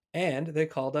Skubal. And they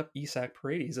called up Isaac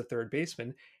Paredes, a third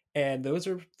baseman. And those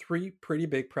are 3 pretty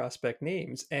big prospect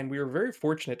names. And we were very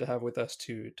fortunate to have with us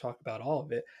to talk about all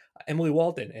of it Emily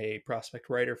Walden, a prospect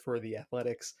writer for the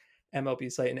Athletics MLB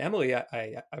site. And Emily,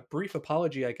 a brief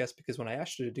apology, I guess, because when I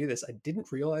asked you to do this, I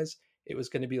didn't realize it was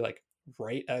going to be like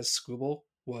right as Skubal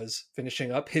was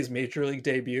finishing up his major league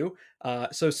debut.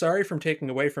 So sorry from taking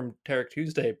away from Tarik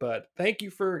Tuesday, but thank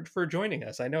you for joining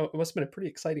us. I know it must have been a pretty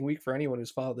exciting week for anyone who's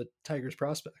followed the Tigers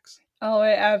prospects. Oh,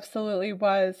 it absolutely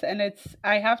was. And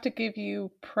I have to give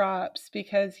you props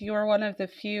because you are one of the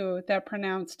few that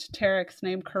pronounced Tarik's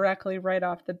name correctly right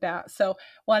off the bat. So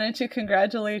wanted to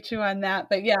congratulate you on that.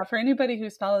 But yeah, for anybody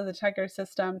who's followed the Tiger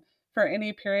system for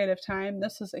any period of time,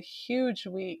 this was a huge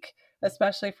week,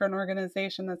 especially for an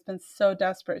organization that's been so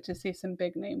desperate to see some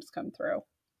big names come through.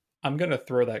 I'm going to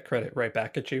throw that credit right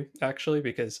back at you, actually,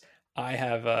 because I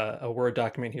have a Word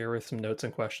document here with some notes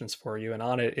and questions for you. And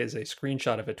on it is a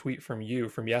screenshot of a tweet from you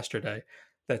from yesterday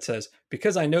that says,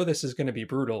 because I know this is going to be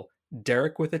brutal,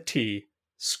 Derek with a T,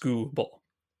 Skubal.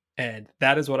 And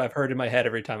that is what I've heard in my head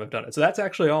every time I've done it. So that's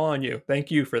actually all on you. Thank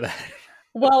you for that.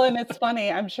 Well, and it's funny.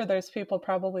 I'm sure there's people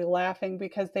probably laughing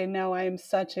because they know I am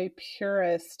such a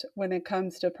purist when it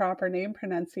comes to proper name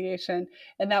pronunciation.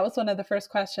 And that was one of the first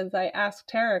questions I asked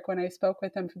Tarik when I spoke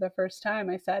with him for the first time.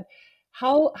 I said,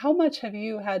 how much have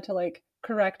you had to like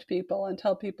correct people and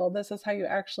tell people this is how you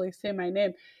actually say my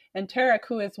name? And Tarik,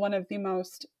 who is one of the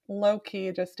most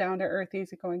low-key, just down-to-earth,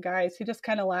 easygoing guys, he just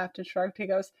kind of laughed and shrugged. He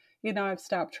goes, I've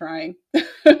stopped trying.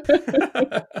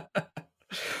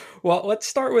 Well, let's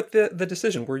start with the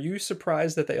decision. Were you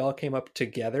surprised that they all came up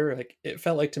together? Like, it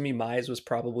felt like to me Mize was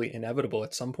probably inevitable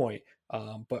at some point.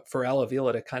 But for Al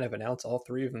Avila to kind of announce all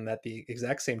 3 of them at the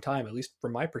exact same time, at least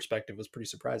from my perspective, was pretty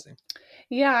surprising.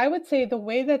 Yeah, I would say the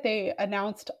way that they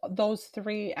announced those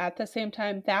 3 at the same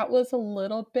time, that was a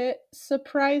little bit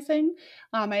surprising.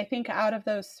 I think out of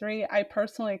those 3, I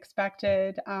personally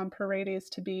expected Paredes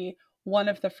to be one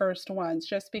of the first ones,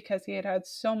 just because he had had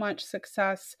so much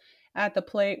success at the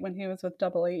plate when he was with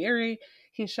Double A Erie.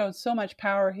 He showed so much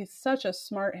power. He's such a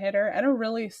smart hitter and a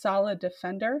really solid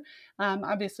defender.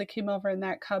 Obviously came over in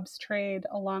that Cubs trade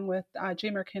along with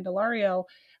Jeimer Candelario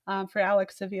for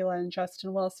Alex Avila and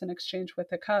Justin Wilson exchange with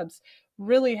the Cubs.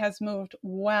 Really has moved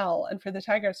well. And for the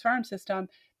Tigers farm system,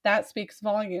 that speaks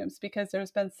volumes because there's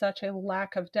been such a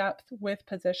lack of depth with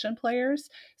position players.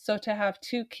 So to have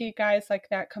two key guys like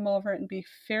that come over and be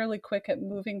fairly quick at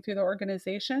moving through the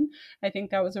organization, I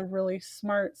think that was a really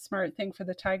smart thing for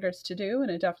the Tigers to do, and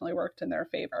it definitely worked in their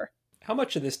favor. How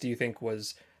much of this do you think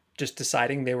was just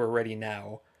deciding they were ready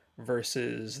now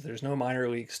versus there's no minor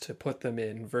leagues to put them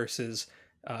in versus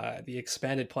the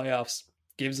expanded playoffs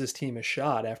gives this team a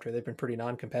shot after they've been pretty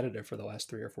non-competitive for the last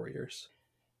 3 or 4 years?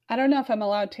 I don't know if I'm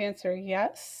allowed to answer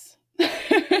yes.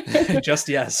 Just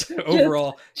yes.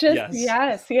 Overall, just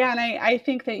yes. Yeah, and I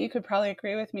think that you could probably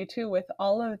agree with me too with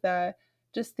all of the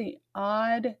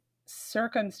odd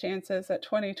circumstances that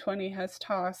 2020 has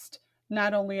tossed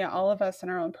not only at all of us in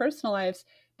our own personal lives,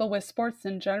 but with sports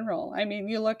in general. I mean,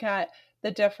 you look at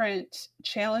the different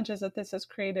challenges that this has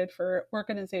created for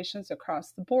organizations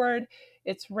across the board.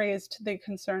 It's raised the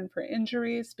concern for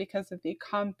injuries because of the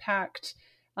compact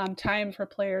time for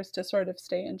players to sort of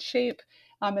stay in shape.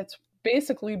 It's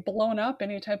basically blown up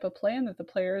any type of plan that the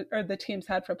player or the teams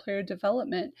had for player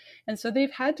development. And so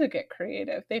they've had to get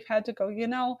creative. They've had to go,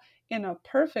 in a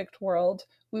perfect world,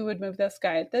 we would move this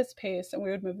guy at this pace and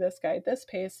we would move this guy at this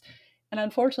pace. And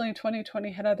unfortunately,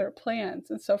 2020 had other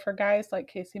plans. And so for guys like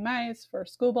Casey Mize, for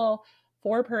Skubal,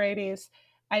 for Paredes,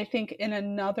 I think in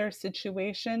another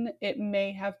situation, it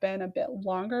may have been a bit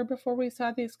longer before we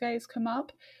saw these guys come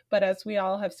up. But as we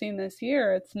all have seen this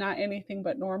year, it's not anything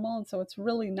but normal. And so it's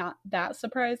really not that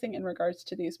surprising in regards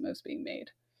to these moves being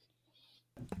made.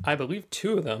 I believe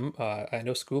 2 of them, I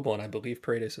know Skubal and I believe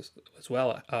Paredes as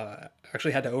well,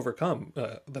 actually had to overcome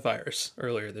the virus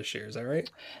earlier this year. Is that right?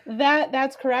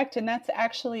 That's correct. And that's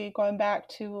actually going back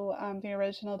to the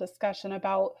original discussion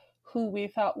about who we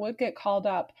thought would get called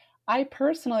up. I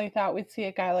personally thought we'd see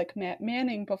a guy like Matt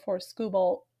Manning before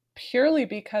Skubal, purely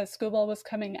because Skubal was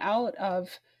coming out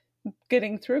of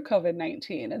getting through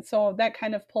COVID-19. And so that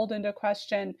kind of pulled into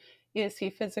question, is he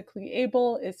physically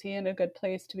able? Is he in a good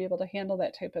place to be able to handle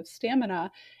that type of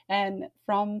stamina? And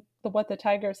from what the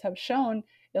Tigers have shown,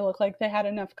 it looked like they had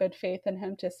enough good faith in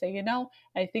him to say,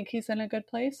 I think he's in a good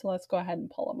place, so let's go ahead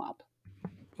and pull him up.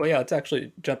 Well, yeah, let's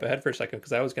actually jump ahead for a second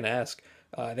because I was going to ask.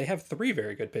 They have 3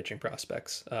 very good pitching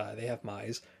prospects. They have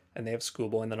Mize, and they have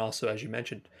Skubal, and then also, as you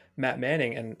mentioned, Matt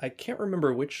Manning. And I can't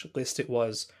remember which list it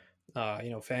was,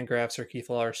 Fangraphs or Keith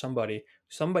Law or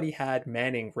somebody had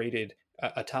Manning rated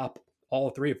atop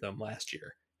all 3 of them last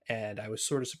year. And I was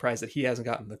sort of surprised that he hasn't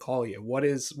gotten the call yet. What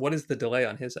is the delay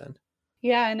on his end?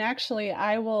 Yeah, and actually,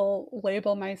 I will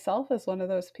label myself as one of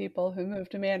those people who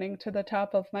moved Manning to the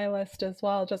top of my list as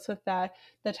well, just with that,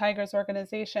 the Tigers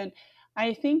organization.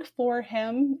 I think for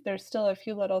him, there's still a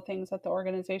few little things that the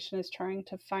organization is trying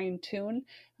to fine tune.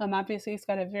 Obviously, he's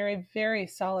got a very, very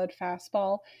solid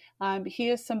fastball. He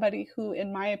is somebody who,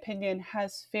 in my opinion,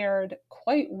 has fared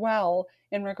quite well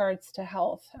in regards to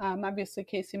health. Obviously,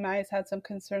 Casey Mize had some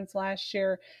concerns last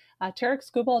year. Tarik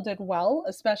Skubal did well,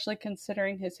 especially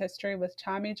considering his history with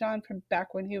Tommy John from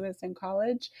back when he was in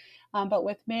college. But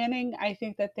with Manning, I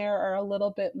think that there are a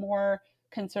little bit more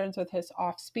concerns with his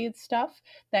off-speed stuff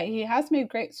that he has made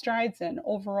great strides in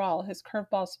overall. His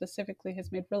curveball specifically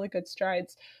has made really good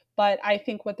strides. But I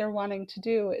think what they're wanting to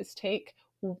do is take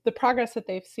the progress that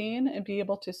they've seen and be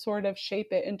able to sort of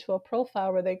shape it into a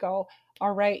profile where they go,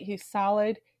 all right, he's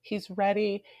solid, he's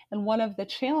ready. And one of the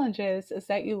challenges is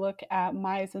that you look at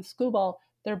Mize and Skubal,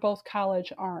 they're both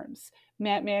college arms.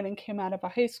 Matt Manning came out of a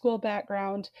high school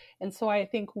background. And so I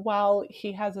think while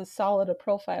he has as solid a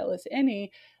profile as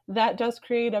any, that does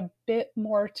create a bit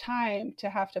more time to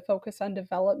have to focus on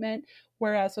development.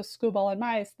 Whereas with Skubal and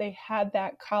Mize, they had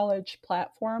that college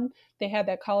platform, they had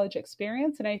that college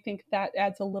experience. And I think that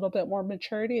adds a little bit more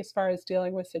maturity as far as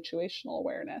dealing with situational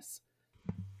awareness.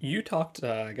 You talked,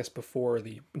 I guess, before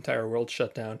the entire world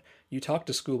shut down, you talked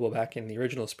to Skubal back in the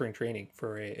original spring training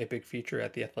for a big feature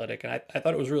at The Athletic. And I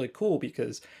thought it was really cool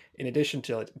because in addition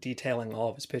to detailing all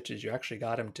of his pitches, you actually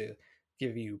got him to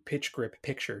give you pitch grip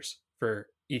pictures for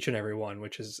each and every one,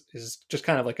 which is just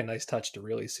kind of like a nice touch to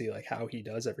really see like how he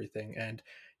does everything. And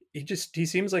he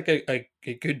seems like a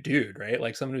good dude, right?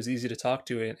 Like someone who's easy to talk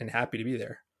to and happy to be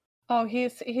there. Oh,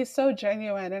 he's so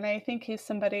genuine. And I think he's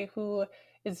somebody who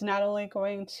is not only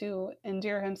going to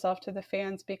endear himself to the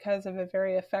fans because of a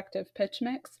very effective pitch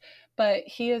mix, but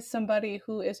he is somebody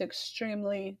who is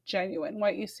extremely genuine.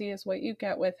 What you see is what you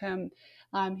get with him.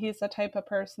 He's the type of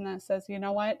person that says, you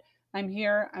know what, I'm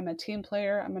here, I'm a team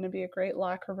player, I'm going to be a great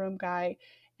locker room guy.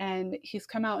 And he's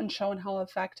come out and shown how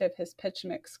effective his pitch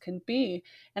mix can be.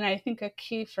 And I think a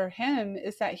key for him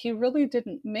is that he really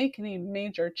didn't make any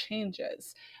major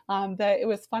changes. That it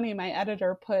was funny, my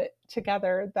editor put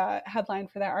together the headline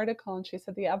for that article, and she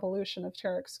said the evolution of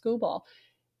Tarik Skubal.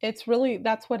 It's really,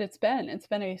 that's what it's been. It's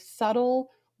been a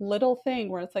subtle little thing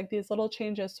where it's like these little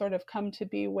changes sort of come to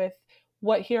be with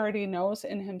what he already knows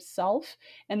in himself.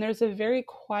 And there's a very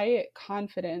quiet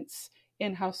confidence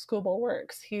in how Skubal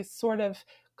works. He's sort of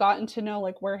gotten to know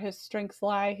like where his strengths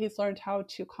lie. He's learned how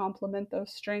to complement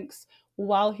those strengths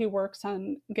while he works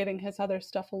on getting his other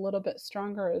stuff a little bit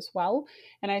stronger as well.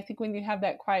 And I think when you have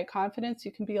that quiet confidence,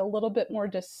 you can be a little bit more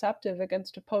deceptive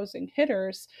against opposing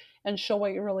hitters and show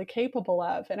what you're really capable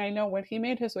of. And I know when he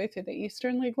made his way through the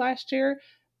Eastern League last year,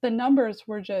 the numbers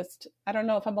were just, I don't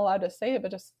know if I'm allowed to say it,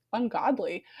 but just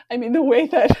ungodly. I mean, the way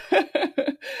that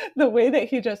the way that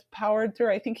he just powered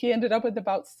through, I think he ended up with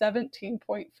about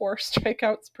 17.4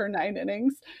 strikeouts per 9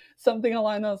 innings, something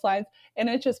along those lines. And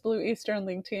it just blew Eastern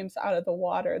League teams out of the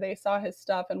water. They saw his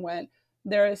stuff and went,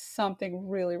 there is something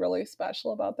really, really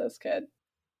special about this kid.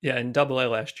 Yeah, in Double-A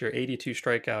last year, 82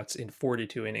 strikeouts in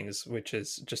 42 innings, which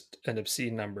is just an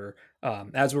obscene number.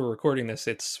 As we're recording this,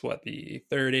 it's the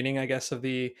third inning, I guess, of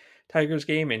the Tigers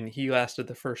game, and he lasted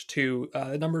the first two.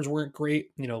 The numbers weren't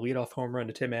great, leadoff home run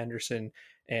to Tim Anderson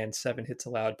and 7 hits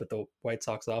allowed, but the White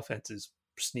Sox offense is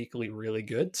sneakily really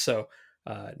good. So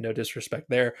no disrespect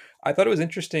there. I thought it was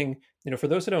interesting, for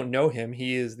those who don't know him,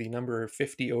 he is the number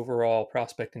 50 overall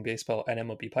prospect in baseball at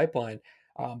MLB Pipeline.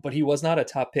 But he was not a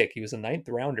top pick. He was a 9th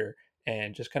rounder,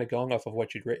 and just kind of going off of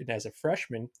what you'd written as a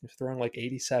freshman, he was throwing like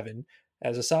 87.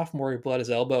 As a sophomore, he bled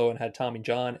his elbow and had Tommy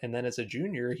John, and then as a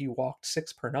junior, he walked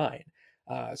 6 per 9.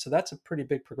 So that's a pretty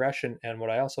big progression. And what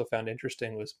I also found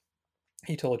interesting was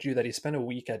he told you that he spent a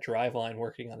week at Driveline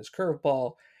working on his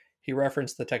curveball. He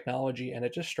referenced the technology, and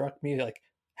it just struck me like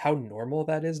how normal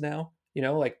that is now.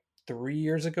 Like 3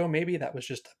 years ago, maybe that was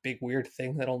just a big weird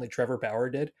thing that only Trevor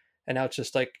Bauer did. And now it's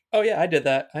just like, oh yeah, I did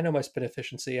that. I know my spin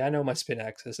efficiency. I know my spin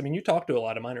axis. I mean, you talk to a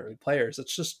lot of minor league players.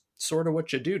 It's just sort of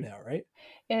what you do now, right?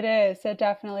 It is. It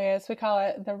definitely is. We call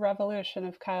it the revolution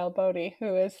of Kyle Bodie,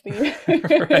 who is the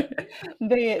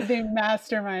the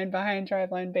mastermind behind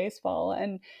Driveline Baseball.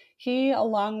 And he,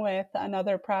 along with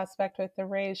another prospect with the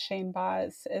Rays, Shane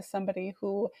Baz, is somebody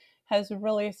who has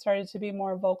really started to be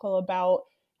more vocal about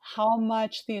how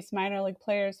much these minor league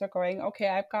players are going, okay,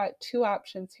 I've got 2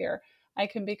 options here. I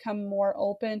can become more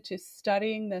open to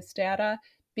studying this data,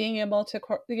 being able to,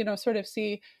 sort of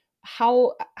see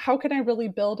how can I really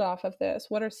build off of this?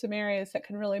 What are some areas that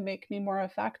can really make me more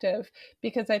effective?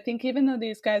 Because I think even though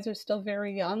these guys are still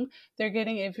very young, they're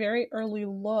getting a very early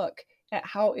look at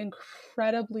how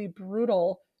incredibly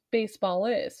brutal baseball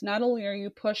is. Not only are you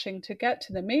pushing to get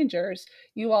to the majors,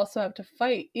 you also have to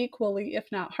fight equally, if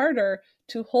not harder,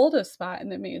 to hold a spot in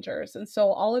the majors. And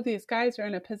so all of these guys are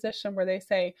in a position where they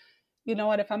say, you know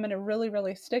what, if I'm going to really,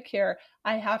 really stick here,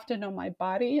 I have to know my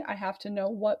body. I have to know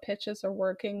what pitches are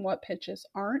working, what pitches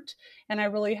aren't. And I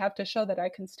really have to show that I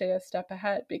can stay a step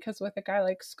ahead, because with a guy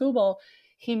like Skubal,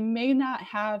 he may not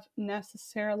have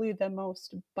necessarily the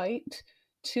most bite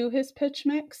to his pitch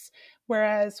mix.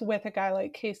 Whereas with a guy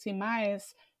like Casey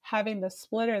Mize, having the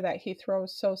splitter that he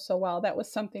throws so well, that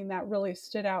was something that really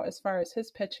stood out as far as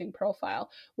his pitching profile.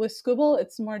 With Skubal,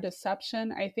 it's more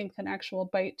deception, I think, than actual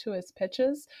bite to his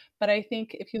pitches. But I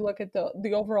think if you look at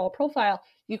the overall profile,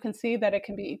 you can see that it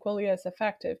can be equally as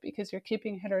effective, because you're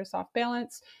keeping hitters off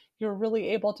balance. You're really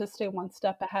able to stay one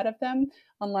step ahead of them,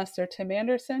 unless they're Tim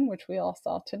Anderson, which we all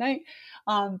saw tonight.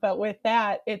 But with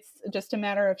that, it's just a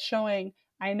matter of showing,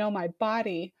 I know my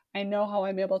body, I know how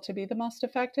I'm able to be the most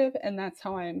effective, and that's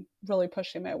how I'm really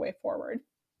pushing my way forward.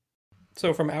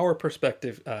 So from our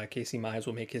perspective, Casey Mize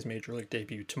will make his major league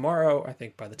debut tomorrow. I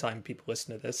think by the time people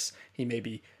listen to this, he may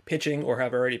be pitching or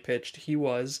have already pitched. He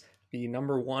was the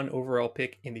number 1 overall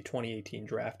pick in the 2018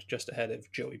 draft, just ahead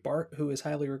of Joey Bart, who is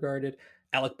highly regarded,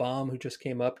 Alec Baum, who just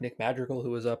came up, Nick Madrigal,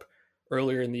 who was up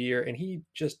earlier in the year, and he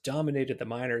just dominated the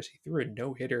minors. He threw a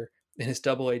no-hitter in his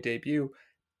Double-A debut.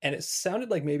 And it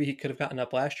sounded like maybe he could have gotten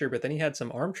up last year, but then he had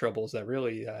some arm troubles that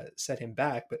really set him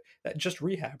back. But that just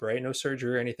rehab, right? No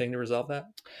surgery or anything to resolve that?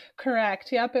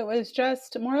 Correct. Yep. It was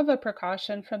just more of a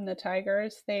precaution from the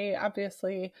Tigers. They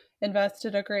obviously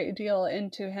invested a great deal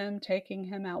into him, taking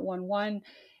him at 1-1.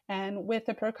 And with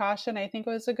the precaution, I think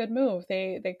it was a good move.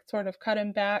 They sort of cut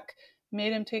him back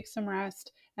made him take some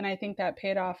rest. And I think that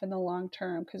paid off in the long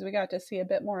term because we got to see a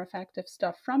bit more effective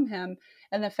stuff from him.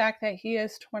 And the fact that he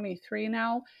is 23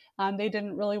 now, they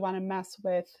didn't really want to mess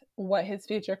with what his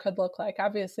future could look like.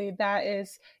 Obviously, that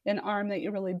is an arm that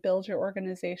you really build your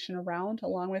organization around,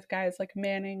 along with guys like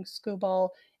Manning, Skubal,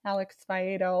 Alex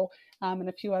Faedo, and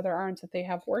a few other arms that they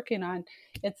have working on.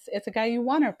 It's a guy you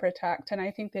want to protect, and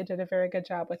I think they did a very good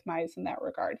job with Mize in that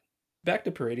regard. Back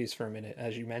to Paredes for a minute.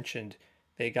 As you mentioned,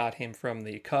 they got him from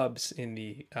the Cubs in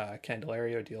the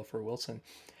Candelario deal for Wilson.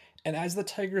 And as the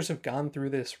Tigers have gone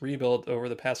through this rebuild over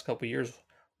the past couple of years,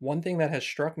 one thing that has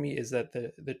struck me is that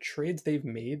the trades they've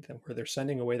made where they're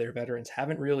sending away their veterans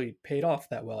haven't really paid off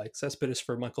that well. Like Cespedes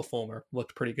for Michael Fulmer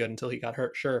looked pretty good until he got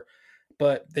hurt, sure.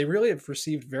 But they really have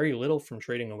received very little from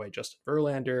trading away Justin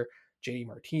Verlander, JD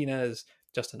Martinez,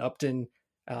 Justin Upton.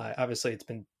 Obviously, it's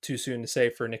been too soon to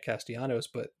say for Nick Castellanos,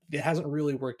 but it hasn't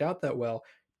really worked out that well.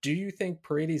 Do you think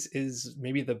Paredes is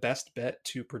maybe the best bet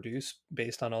to produce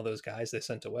based on all those guys they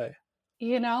sent away?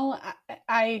 You know,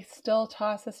 I still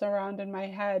toss this around in my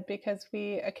head because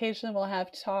we occasionally will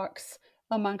have talks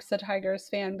amongst the Tigers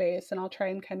fan base, and I'll try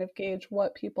and kind of gauge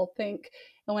what people think.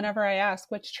 And whenever I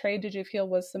ask, which trade did you feel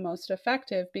was the most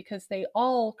effective? Because they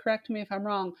all, correct me if I'm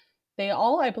wrong, they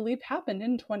all, I believe, happened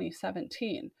in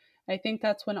 2017. I think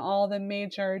that's when all the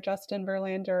major Justin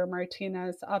Verlander,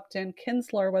 Martinez, Upton,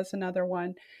 Kinsler was another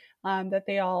one that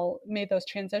they all made those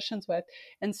transitions with.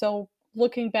 And so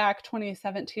looking back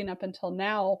 2017 up until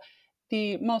now,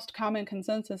 the most common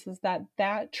consensus is that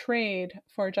that trade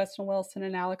for Justin Wilson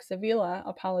and Alex Avila,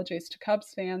 apologies to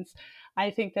Cubs fans,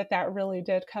 I think that that really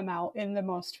did come out in the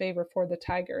most favor for the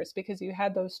Tigers because you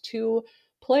had those two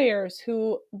players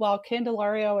who, while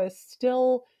Candelario is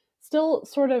still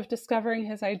sort of discovering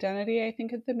his identity, I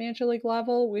think, at the major league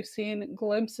level, we've seen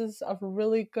glimpses of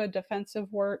really good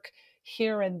defensive work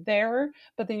here and there,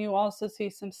 but then you also see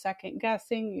some second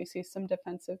guessing, you see some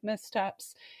defensive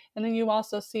missteps, and then you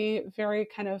also see very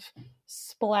kind of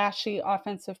splashy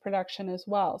offensive production as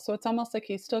well. So it's almost like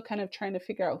he's still kind of trying to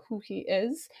figure out who he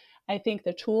is. I think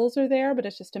the tools are there, but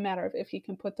it's just a matter of if he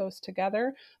can put those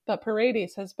together. But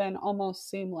Paredes has been almost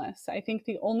seamless. I think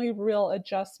the only real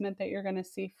adjustment that you're going to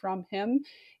see from him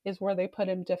is where they put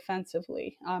him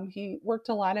defensively. He worked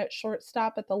a lot at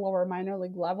shortstop at the lower minor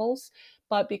league levels,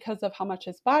 but because of how much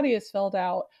his body is filled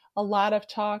out, a lot of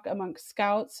talk amongst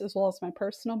scouts, as well as my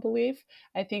personal belief,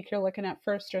 I think you're looking at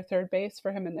first or third base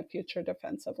for him in the future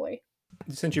defensively.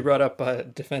 Since you brought up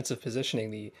defensive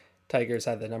positioning, the Tigers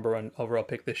had the number 1 overall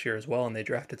pick this year as well, and they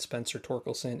drafted Spencer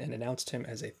Torkelson and announced him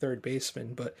as a third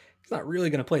baseman, but he's not really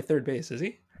going to play third base, is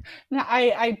he? No,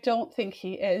 I don't think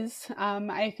he is.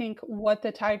 I think what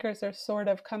the Tigers are sort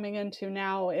of coming into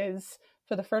now is,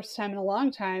 for the first time in a long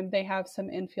time, they have some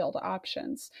infield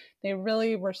options. They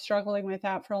really were struggling with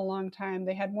that for a long time.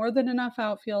 They had more than enough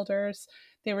outfielders.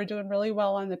 They were doing really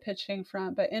well on the pitching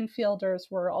front, but infielders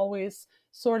were always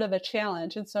sort of a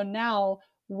challenge. And so now,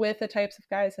 with the types of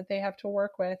guys that they have to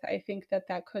work with, I think that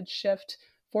that could shift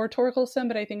for Torkelson,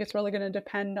 but I think it's really going to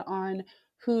depend on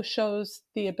who shows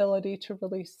the ability to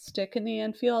really stick in the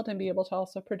infield and be able to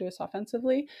also produce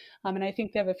offensively. And I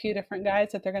think they have a few different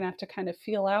guys that they're going to have to kind of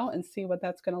feel out and see what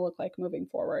that's going to look like moving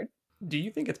forward. Do you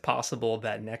think it's possible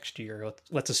that next year,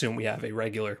 let's assume we have a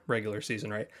regular season,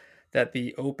 right? That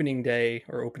the opening day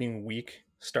or opening week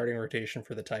starting rotation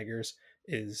for the Tigers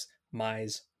is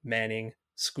Mize, Manning,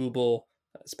 Skubal,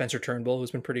 Spencer Turnbull,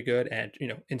 who's been pretty good, and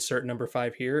insert number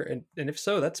 5 here, and if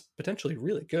so, that's potentially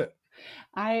really good.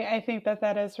 I think that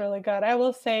that is really good. I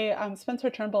will say Spencer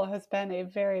Turnbull has been a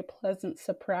very pleasant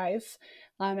surprise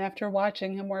after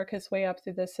watching him work his way up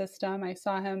through the system. I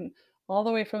saw him all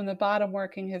the way from the bottom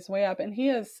working his way up, and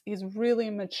he's really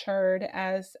matured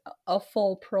as a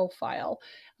full profile.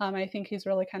 I think he's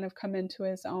really kind of come into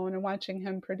his own, and watching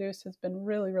him produce has been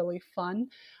really, really fun.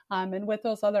 And with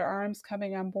those other arms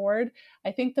coming on board,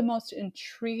 I think the most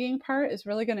intriguing part is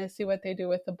really going to see what they do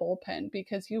with the bullpen,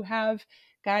 because you have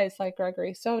guys like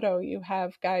Gregory Soto, you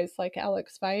have guys like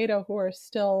Alex Faedo who are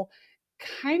still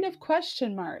kind of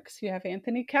question marks. You have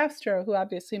Anthony Castro, who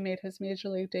obviously made his major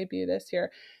league debut this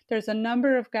year. There's a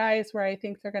number of guys where I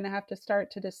think they're going to have to start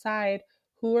to decide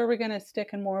who are we going to stick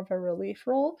in more of a relief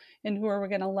role and who are we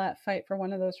going to let fight for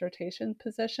one of those rotation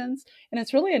positions. And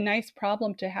it's really a nice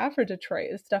problem to have for Detroit.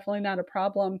 It's definitely not a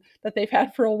problem that they've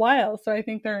had for a while. So I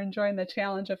think they're enjoying the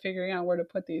challenge of figuring out where to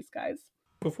put these guys.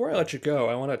 Before I let you go,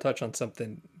 I want to touch on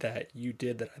something that you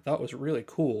did that I thought was really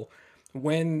cool.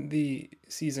 When the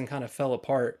season kind of fell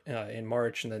apart in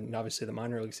March, and then obviously the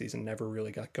minor league season never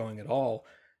really got going at all,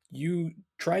 you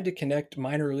tried to connect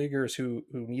minor leaguers who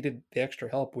needed the extra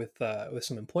help with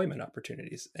some employment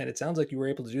opportunities, and it sounds like you were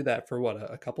able to do that for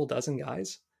what, a couple dozen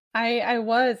guys. I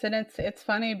was, and it's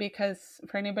funny because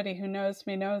for anybody who knows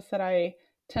me knows that I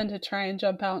tend to try and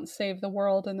jump out and save the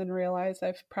world and then realize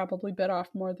I've probably bit off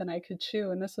more than I could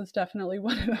chew. And this was definitely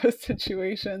one of those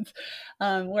situations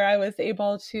where I was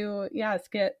able to, yes,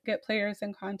 get players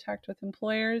in contact with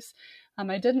employers.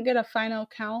 I didn't get a final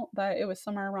count, but it was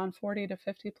somewhere around 40 to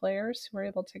 50 players who were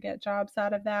able to get jobs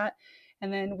out of that.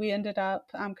 And then we ended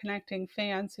up connecting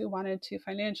fans who wanted to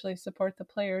financially support the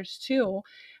players too.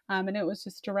 And it was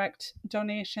just direct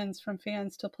donations from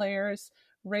fans to players,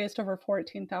 raised over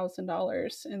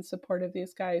 $14,000 in support of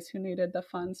these guys who needed the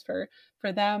funds for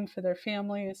them, for their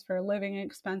families, for living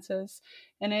expenses.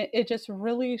 And it just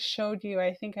really showed you,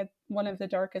 I think, at one of the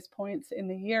darkest points in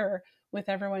the year, with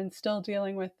everyone still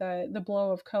dealing with the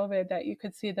blow of COVID, that you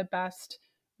could see the best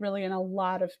really in a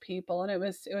lot of people. And it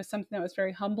was something that was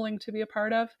very humbling to be a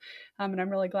part of. And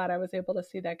I'm really glad I was able to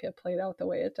see that get played out the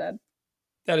way it did.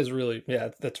 That is really, yeah,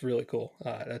 that's really cool.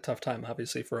 A tough time,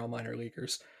 obviously, for all minor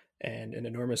leaguers, and an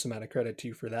enormous amount of credit to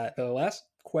you for that. The last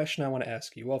question I want to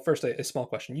ask you, well, first, a small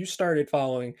question. You started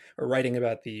following or writing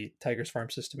about the Tigers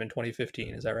farm system in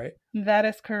 2015, is that right? That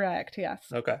is correct, yes.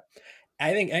 Okay.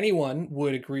 I think anyone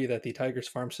would agree that the Tigers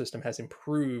farm system has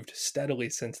improved steadily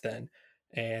since then,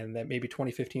 and that maybe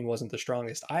 2015 wasn't the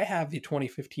strongest. I have the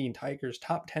 2015 Tigers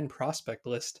top 10 prospect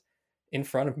list in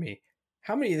front of me.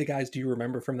 How many of the guys do you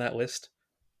remember from that list?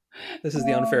 This is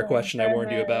the unfair question I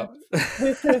warned you about.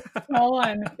 This is so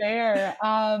unfair.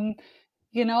 I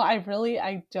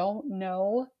don't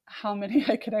know how many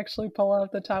I could actually pull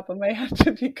off the top of my head,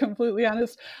 to be completely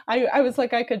honest. I was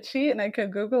like, I could cheat and I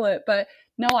could Google it, but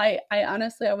no, I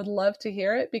honestly, I would love to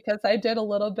hear it, because I did a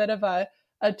little bit of a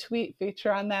tweet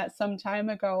feature on that some time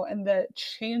ago, and the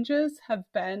changes have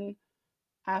been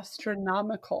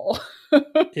astronomical.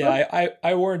 Yeah,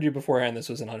 I warned you beforehand this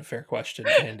was an unfair question,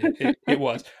 and it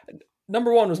was.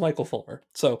 Number 1 was Michael Fulmer,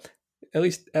 so at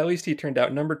least he turned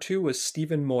out. Number 2 was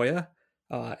Steven Moya,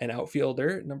 an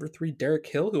outfielder. Number 3, Derek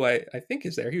Hill, who I think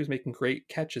is there. He was making great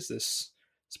catches this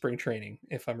spring training,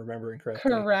 if I'm remembering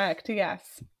correctly. Correct,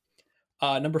 yes.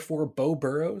 Number 4, Bo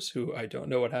Burrows, who I don't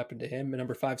know what happened to him. And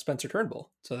number 5, Spencer Turnbull.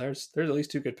 So there's at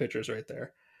least 2 good pitchers right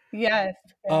there. Yes.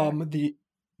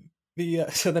 Yeah.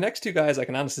 So the next 2 guys I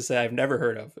can honestly say I've never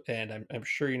heard of, and I'm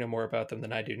sure you know more about them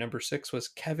than I do. Number 6 was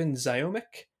Kevin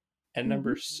Ziomek, and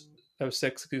number 6,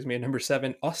 and number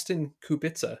 7, Austin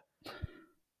Kubica.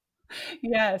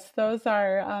 Yes, those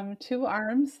are 2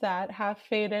 arms that have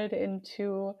faded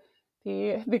into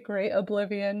the great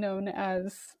oblivion known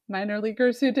as minor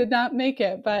leaguers who did not make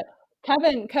it. But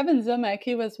Kevin Ziomek,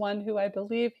 he was one who I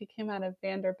believe he came out of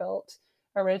Vanderbilt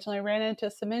originally, ran into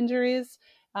some injuries.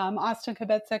 Austin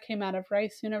Kubica came out of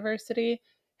Rice University,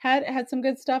 had some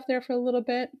good stuff there for a little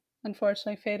bit,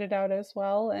 unfortunately faded out as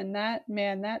well. And that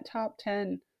top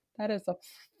 10, that is a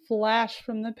flash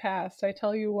from the past, I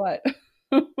tell you what.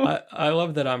 I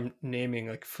love that I'm naming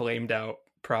like flamed out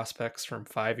prospects from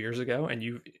 5 years ago, and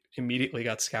you immediately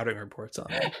got scouting reports on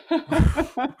them.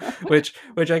 which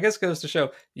I guess goes to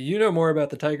show you know more about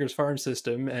the Tigers farm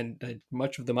system and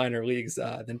much of the minor leagues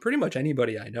than pretty much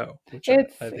anybody I know.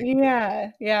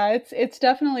 It's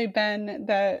definitely been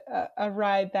a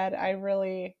ride that I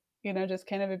really just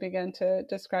can't even begin to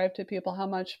describe to people how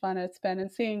much fun it's been.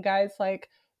 And seeing guys like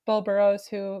Bo Burrows,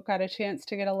 who got a chance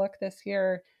to get a look this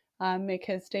year, make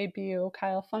his debut,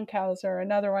 Kyle Funkhauser,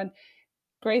 another one,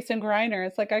 Grayson Greiner.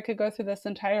 It's like I could go through this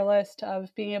entire list of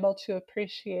being able to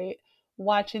appreciate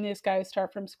watching these guys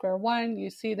start from square one. You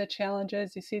see the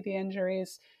challenges, you see the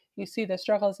injuries, you see the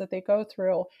struggles that they go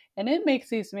through, and it makes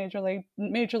these major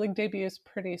league debuts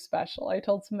pretty special. I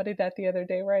told somebody that the other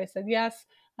day, where I said, yes,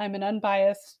 I'm an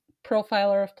unbiased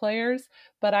profiler of players,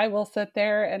 but I will sit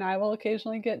there and I will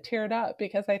occasionally get teared up,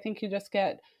 because I think you just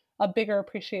get a bigger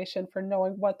appreciation for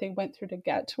knowing what they went through to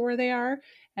get to where they are.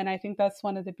 And I think that's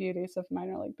one of the beauties of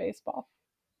minor league baseball.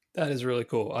 That is really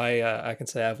cool. I can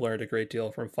say I've learned a great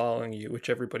deal from following you, which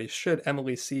everybody should.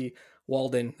 Emily C.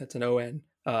 Walden, that's an O-N,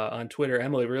 on Twitter.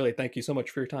 Emily, really, thank you so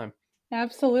much for your time.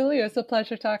 Absolutely. It was a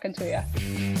pleasure talking to you.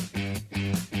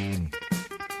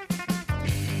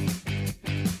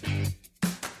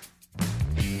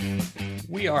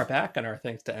 We are back, and our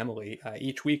thanks to Emily.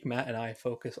 Each week, Matt and I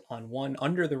focus on one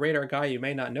under-the-radar guy you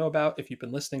may not know about. If you've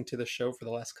been listening to the show for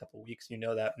the last couple of weeks, you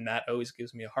know that Matt always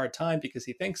gives me a hard time because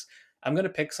he thinks I'm going to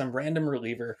pick some random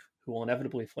reliever who will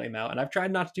inevitably flame out, and I've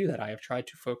tried not to do that. I have tried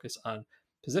to focus on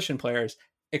position players,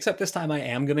 except this time I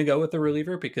am going to go with the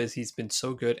reliever because he's been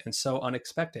so good and so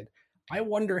unexpected. I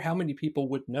wonder how many people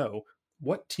would know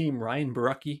what team Ryan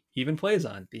Borucki even plays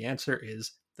on? The answer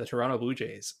is the Toronto Blue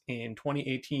Jays. In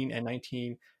 2018 and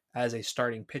 19, as a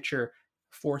starting pitcher,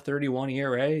 4.31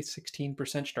 ERA, 16%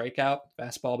 strikeout,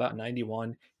 fastball about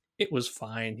 91. It was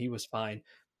fine. He was fine.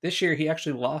 This year, he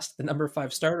actually lost the number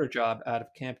 5 starter job out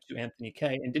of camp to Anthony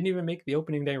Kay and didn't even make the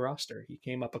opening day roster. He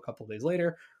came up a couple days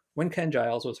later when Ken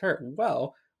Giles was hurt.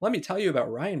 Well, let me tell you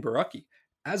about Ryan Borucki.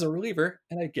 As a reliever,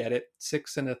 and I get it,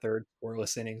 6 1/3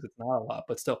 scoreless innings, it's not a lot,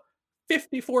 but still,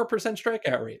 54%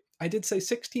 strikeout rate. I did say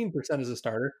 16% as a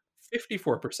starter,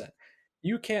 54%.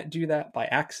 You can't do that by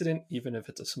accident, even if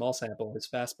it's a small sample. His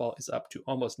fastball is up to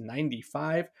almost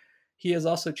 95. He has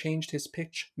also changed his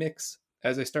pitch mix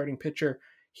as a starting pitcher.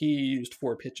 He used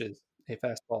 4 pitches, a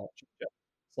fastball, changeup,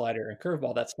 slider, and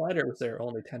curveball. That slider was there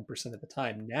only 10% of the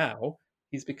time. Now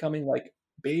he's becoming like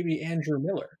baby Andrew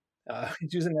Miller.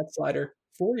 He's using that slider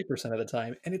 40% of the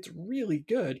time, and it's really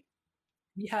good.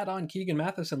 We had on Keegan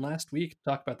Matheson last week to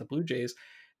talk about the Blue Jays,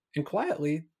 and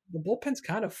quietly, the bullpen's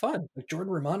kind of fun. Like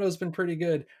Jordan Romano's been pretty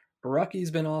good.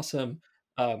 Borucki's been awesome.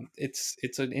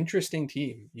 It's an interesting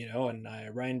team, and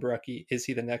Ryan Borucki, is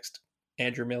he the next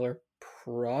Andrew Miller?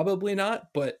 Probably not,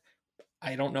 but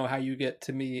I don't know how you get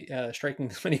to me striking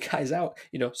this many guys out,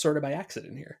 sort of by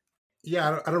accident here.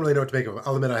 Yeah, I don't really know what to make of him.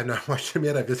 I'll admit I have not watched him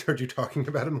yet. I've just heard you talking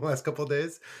about him the last couple of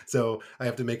days, so I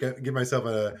have to give myself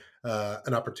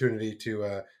an opportunity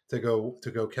to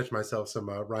go catch myself some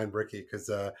Ryan Borucki, because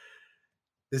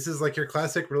this is like your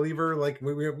classic reliever, like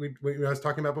I was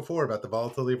talking about before about the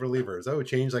volatility of relievers. Oh,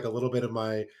 change like a little bit of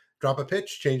my drop a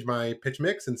pitch, change my pitch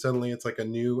mix, and suddenly it's like a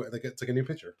new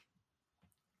pitcher.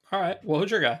 All right, well,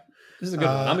 who's your guy? This is a good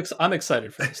one. I'm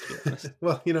excited for this, to be honest.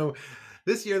 Well,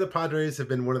 this year, the Padres have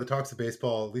been one of the talks of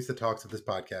baseball, at least the talks of this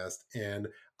podcast. And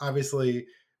obviously,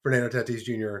 Fernando Tatis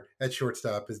Jr. at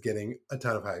shortstop is getting a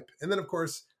ton of hype. And then, of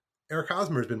course, Eric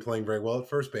Hosmer has been playing very well at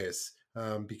first base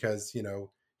because,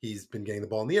 he's been getting the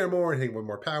ball in the air more and hitting with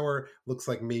more power. Looks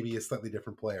like maybe a slightly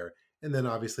different player. And then,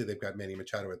 obviously, they've got Manny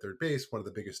Machado at third base, one of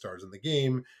the biggest stars in the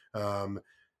game.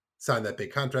 Signed that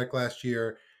big contract last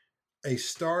year. A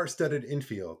star-studded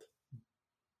infield.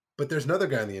 But there's another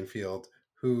guy in the infield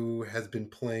who has been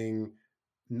playing,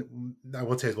 I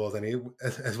won't say as well as any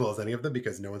of them,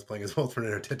 because no one's playing as well as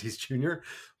Fernando Tatis Jr.,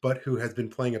 but who has been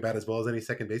playing about as well as any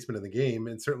second baseman in the game,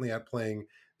 and certainly outplaying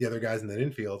the other guys in that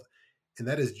infield. And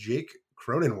that is Jake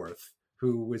Cronenworth,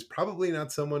 who is probably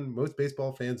not someone most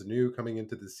baseball fans knew coming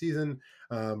into the season.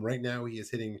 Right now, he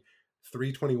is hitting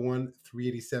 .321,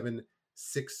 .387,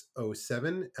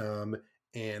 .607.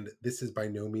 And this is by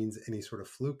no means any sort of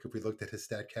fluke. If we looked at his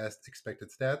StatCast expected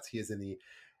stats, he is in the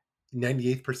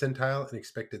 98th percentile in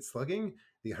expected slugging,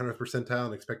 the 100th percentile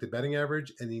in expected batting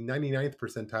average, and the 99th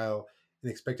percentile in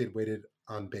expected weighted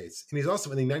on base. And he's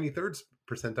also in the 93rd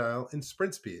percentile in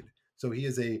sprint speed. So he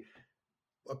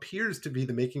appears to be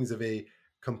the makings of a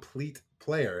complete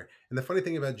player. And the funny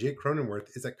thing about Jake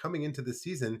Cronenworth is that coming into the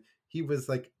season, he was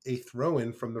like a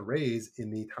throw-in from the Rays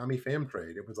in the Tommy Pham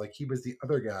trade. It was like he was the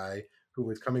other guy who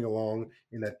was coming along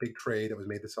in that big trade that was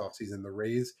made this offseason. The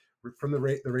Rays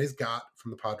got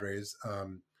from the Padres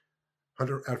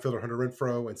outfielder Hunter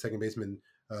Renfroe and second baseman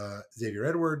Xavier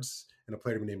Edwards, and a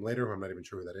player to be named later who I'm not even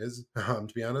sure who that is,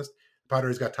 to be honest. The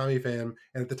Padres got Tommy Pham,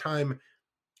 and at the time,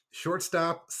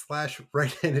 shortstop /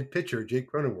 right-handed pitcher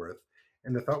Jake Cronenworth.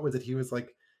 And the thought was that he was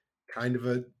like kind of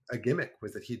a gimmick,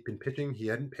 was that he'd been pitching. He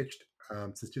hadn't pitched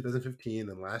since 2015,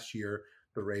 and last year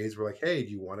the Rays were like, hey, do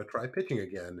you want to try pitching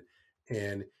again?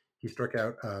 And he struck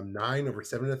out 9 over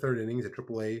 7 1/3 innings at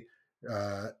AAA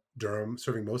Durham,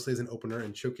 serving mostly as an opener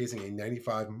and showcasing a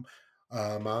 95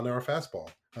 mile-an-hour fastball.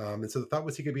 And so the thought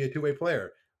was he could be a two-way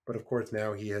player. But of course,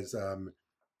 now he has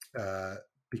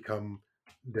become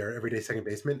their everyday second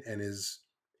baseman and is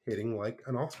hitting like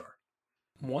an all-star.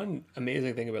 One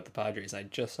amazing thing about the Padres, I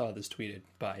just saw this tweeted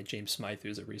by James Smythe,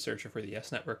 who's a researcher for the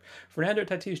Yes Network. Fernando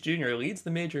Tatis Jr. leads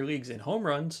the major leagues in home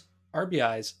runs,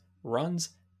 RBIs, runs,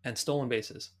 and stolen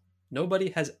bases. Nobody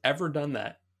has ever done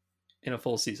that in a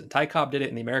full season. Ty Cobb did it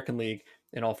in the American League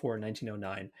in all 4 in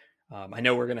 1909. I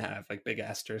know we're going to have like big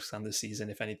asterisks on this season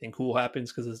if anything cool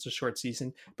happens because it's a short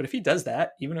season. But if he does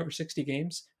that, even over 60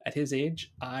 games at his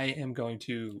age, I am going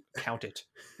to count it,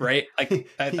 right? Like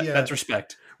that's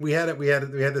respect. We had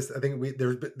this. I think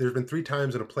there's been 3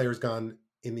 times when a player's gone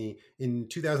in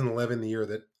 2011, the year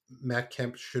that Matt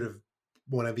Kemp should have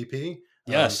won MVP.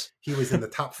 Yes. He was in the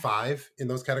top 5 in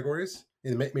those categories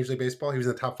in Major League Baseball. He was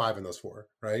in the top 5 in those 4,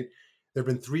 right? There have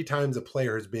been 3 times a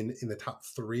player has been in the top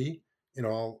 3 in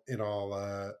all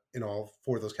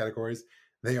 4 of those categories.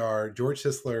 They are George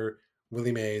Sisler,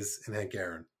 Willie Mays, and Hank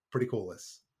Aaron. Pretty cool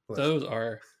list. Those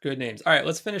are good names. All right,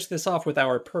 let's finish this off with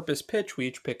our purpose pitch. We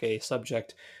each pick a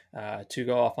subject to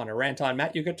go off on a rant on.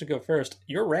 Matt, you get to go first.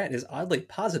 Your rant is oddly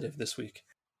positive this week.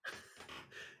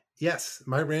 Yes,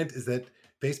 my rant is that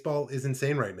baseball is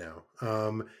insane right now.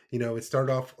 It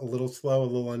started off a little slow, a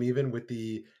little uneven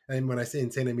and when I say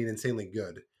insane, I mean insanely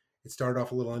good. It started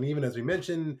off a little uneven, as we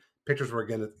mentioned. Pitchers were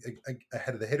again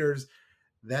ahead of the hitters.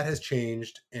 That has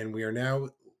changed, and we are now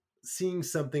seeing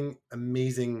something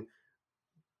amazing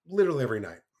literally every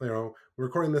night. We're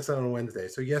recording this on a Wednesday.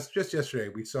 So just yesterday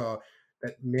we saw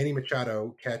that Manny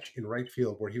Machado catch in right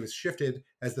field where he was shifted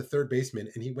as the third baseman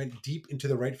and he went deep into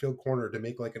the right field corner to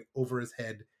make like an over his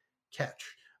head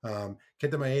catch. Kenta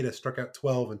Maeda struck out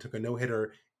 12 and took a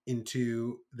no-hitter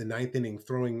into the ninth inning,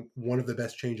 throwing one of the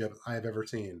best changeups I have ever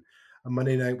seen. On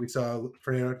Monday night, we saw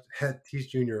Fernando Tatis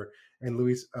Jr. and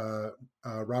Luis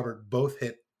Robert both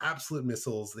hit absolute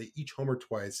missiles. They each homered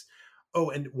twice.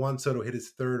 Oh, and Juan Soto hit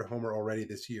his third homer already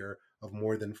this year of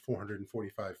more than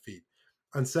 445 feet.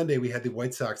 On Sunday, we had the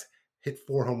White Sox hit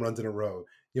 4 home runs in a row.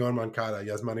 Yohan Moncada,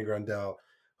 Yasmani Grandal,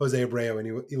 Jose Abreu,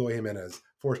 and Eloy Jimenez,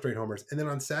 4 straight homers. And then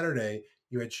on Saturday,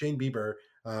 you had Shane Bieber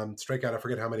strike out. I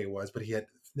forget how many it was, but he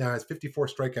now has 54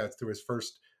 strikeouts through his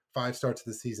first 5 starts of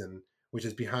the season, which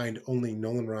is behind only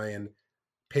Nolan Ryan,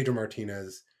 Pedro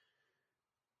Martinez,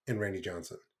 and Randy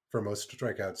Johnson for most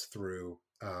strikeouts through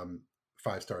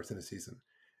 5 starts in a season.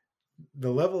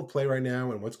 The level of play right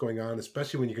now and what's going on,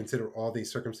 especially when you consider all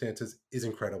these circumstances, is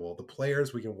incredible. The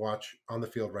players we can watch on the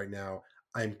field right now,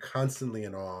 I'm constantly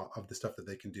in awe of the stuff that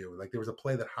they can do. Like there was a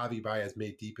play that Javi Baez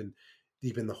made deep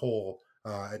in the hole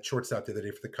at shortstop the other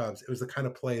day for the Cubs. It was the kind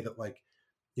of play that, like,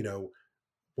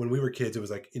 when we were kids, it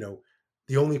was like,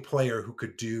 the only player who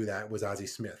could do that was Ozzie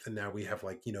Smith. And now we have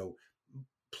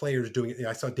players doing it.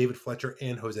 I saw David Fletcher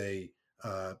and Jose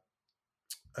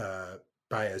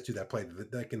Baez do that play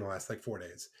like in the last 4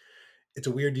 days. It's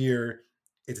a weird year.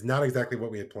 It's not exactly what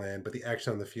we had planned, but the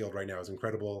action on the field right now is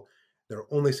incredible. There are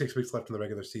only 6 weeks left in the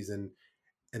regular season,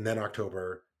 and then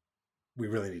October, we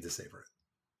really need to savor it.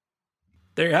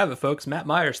 There you have it, folks. Matt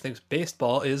Myers thinks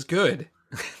baseball is good.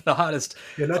 The hottest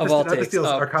of all takes. Not to steal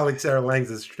our colleague Sarah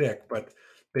Langs' shtick, but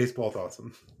baseball's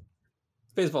awesome.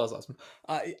 Baseball is awesome.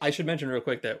 I should mention real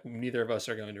quick that neither of us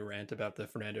are going to rant about the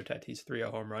Fernando Tatis 3-0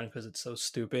 home run because it's so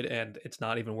stupid and it's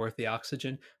not even worth the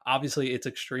oxygen. Obviously, it's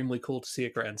extremely cool to see a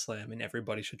grand slam, and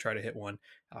everybody should try to hit one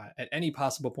at any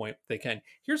possible point they can.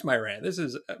 Here's my rant. This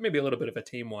is maybe a little bit of a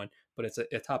tame one, but it's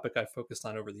a topic I've focused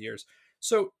on over the years.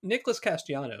 So Nicholas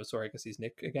Castellanos, or I guess he's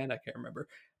Nick again, I can't remember,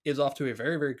 is off to a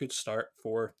very, very good start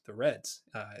for the Reds.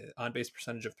 On-base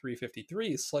percentage of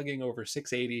 .353, slugging over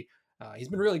 .680. He's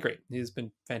been really great. He's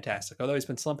been fantastic, although he's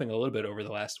been slumping a little bit over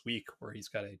the last week where he's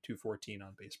got a .214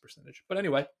 on base percentage. But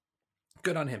anyway,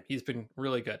 good on him. He's been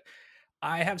really good.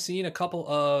 I have seen a couple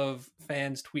of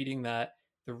fans tweeting that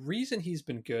the reason he's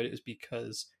been good is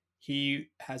because he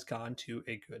has gone to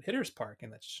a good hitter's park.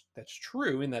 And that's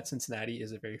true in that Cincinnati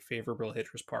is a very favorable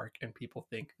hitter's park. And people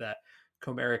think that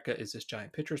Comerica is this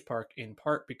giant pitcher's park in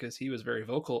part because he was very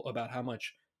vocal about how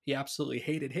much he absolutely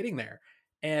hated hitting there.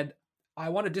 And I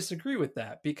want to disagree with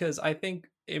that because I think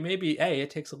it may be, it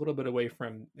takes a little bit away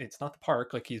from, it's not the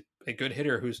park, like he's a good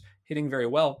hitter who's hitting very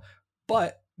well,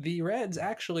 but the Reds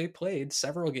actually played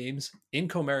several games in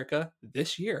Comerica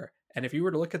this year. And if you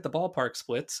were to look at the ballpark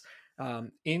splits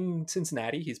in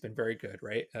Cincinnati, he's been very good,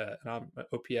 right? An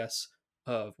OPS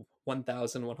of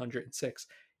 1,106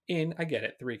 in, I get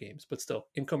it, 3 games, but still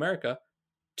in Comerica,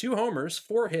 2 homers,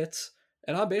 4 hits,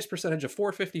 an on-base percentage of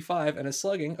 .455 and a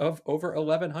slugging of over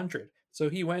 1,100. So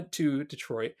he went to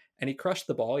Detroit and he crushed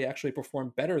the ball. He actually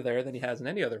performed better there than he has in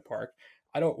any other park.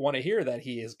 I don't want to hear that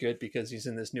he is good because he's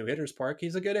in this new hitter's park.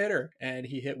 He's a good hitter and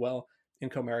he hit well in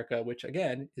Comerica, which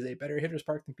again is a better hitter's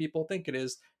park than people think it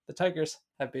is. The Tigers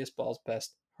have baseball's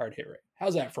best hard hit rate.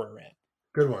 How's that for a rant?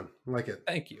 Good one. Like it.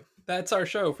 Thank you. That's our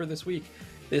show for this week.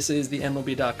 This is the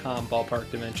MLB.com Ballpark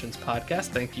Dimensions podcast.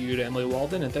 Thank you to Emily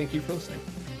Walden and thank you for listening.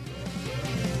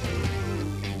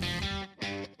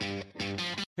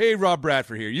 Hey, Rob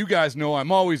Bradford here. You guys know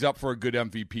I'm always up for a good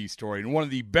MVP story, and one of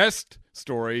the best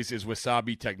stories is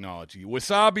Wasabi Technology.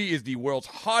 Wasabi is the world's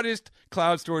hottest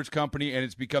cloud storage company, and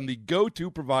it's become the go-to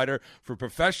provider for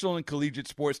professional and collegiate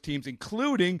sports teams,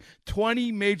 including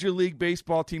 20 Major League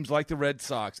Baseball teams like the Red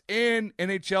Sox and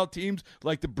NHL teams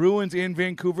like the Bruins and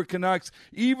Vancouver Canucks.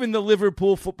 Even the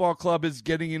Liverpool Football Club is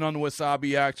getting in on the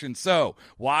Wasabi action. So,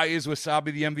 why is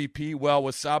Wasabi the MVP? Well,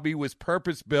 Wasabi was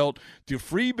purpose-built to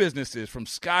free businesses from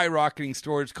skyrocketing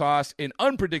storage costs and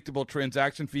unpredictable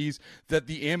transaction fees that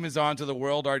the Amazons of the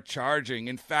world are charging.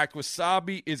 In fact,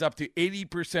 Wasabi is up to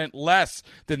 80% less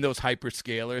than those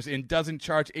hyperscalers and doesn't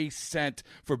charge a cent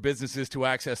for businesses to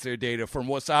access their data. From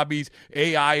Wasabi's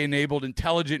AI-enabled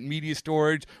intelligent media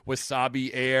storage, Wasabi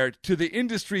Air, to the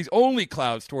industry's only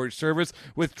cloud storage service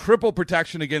with triple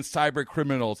protection against cyber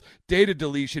criminals, data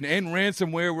deletion, and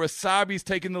ransomware, Wasabi's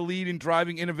taken the lead in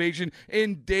driving innovation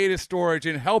in data storage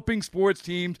and helping sports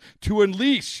teams to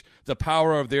unleash the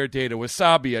power of their data.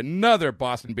 Wasabi, another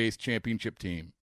Boston-based championship team.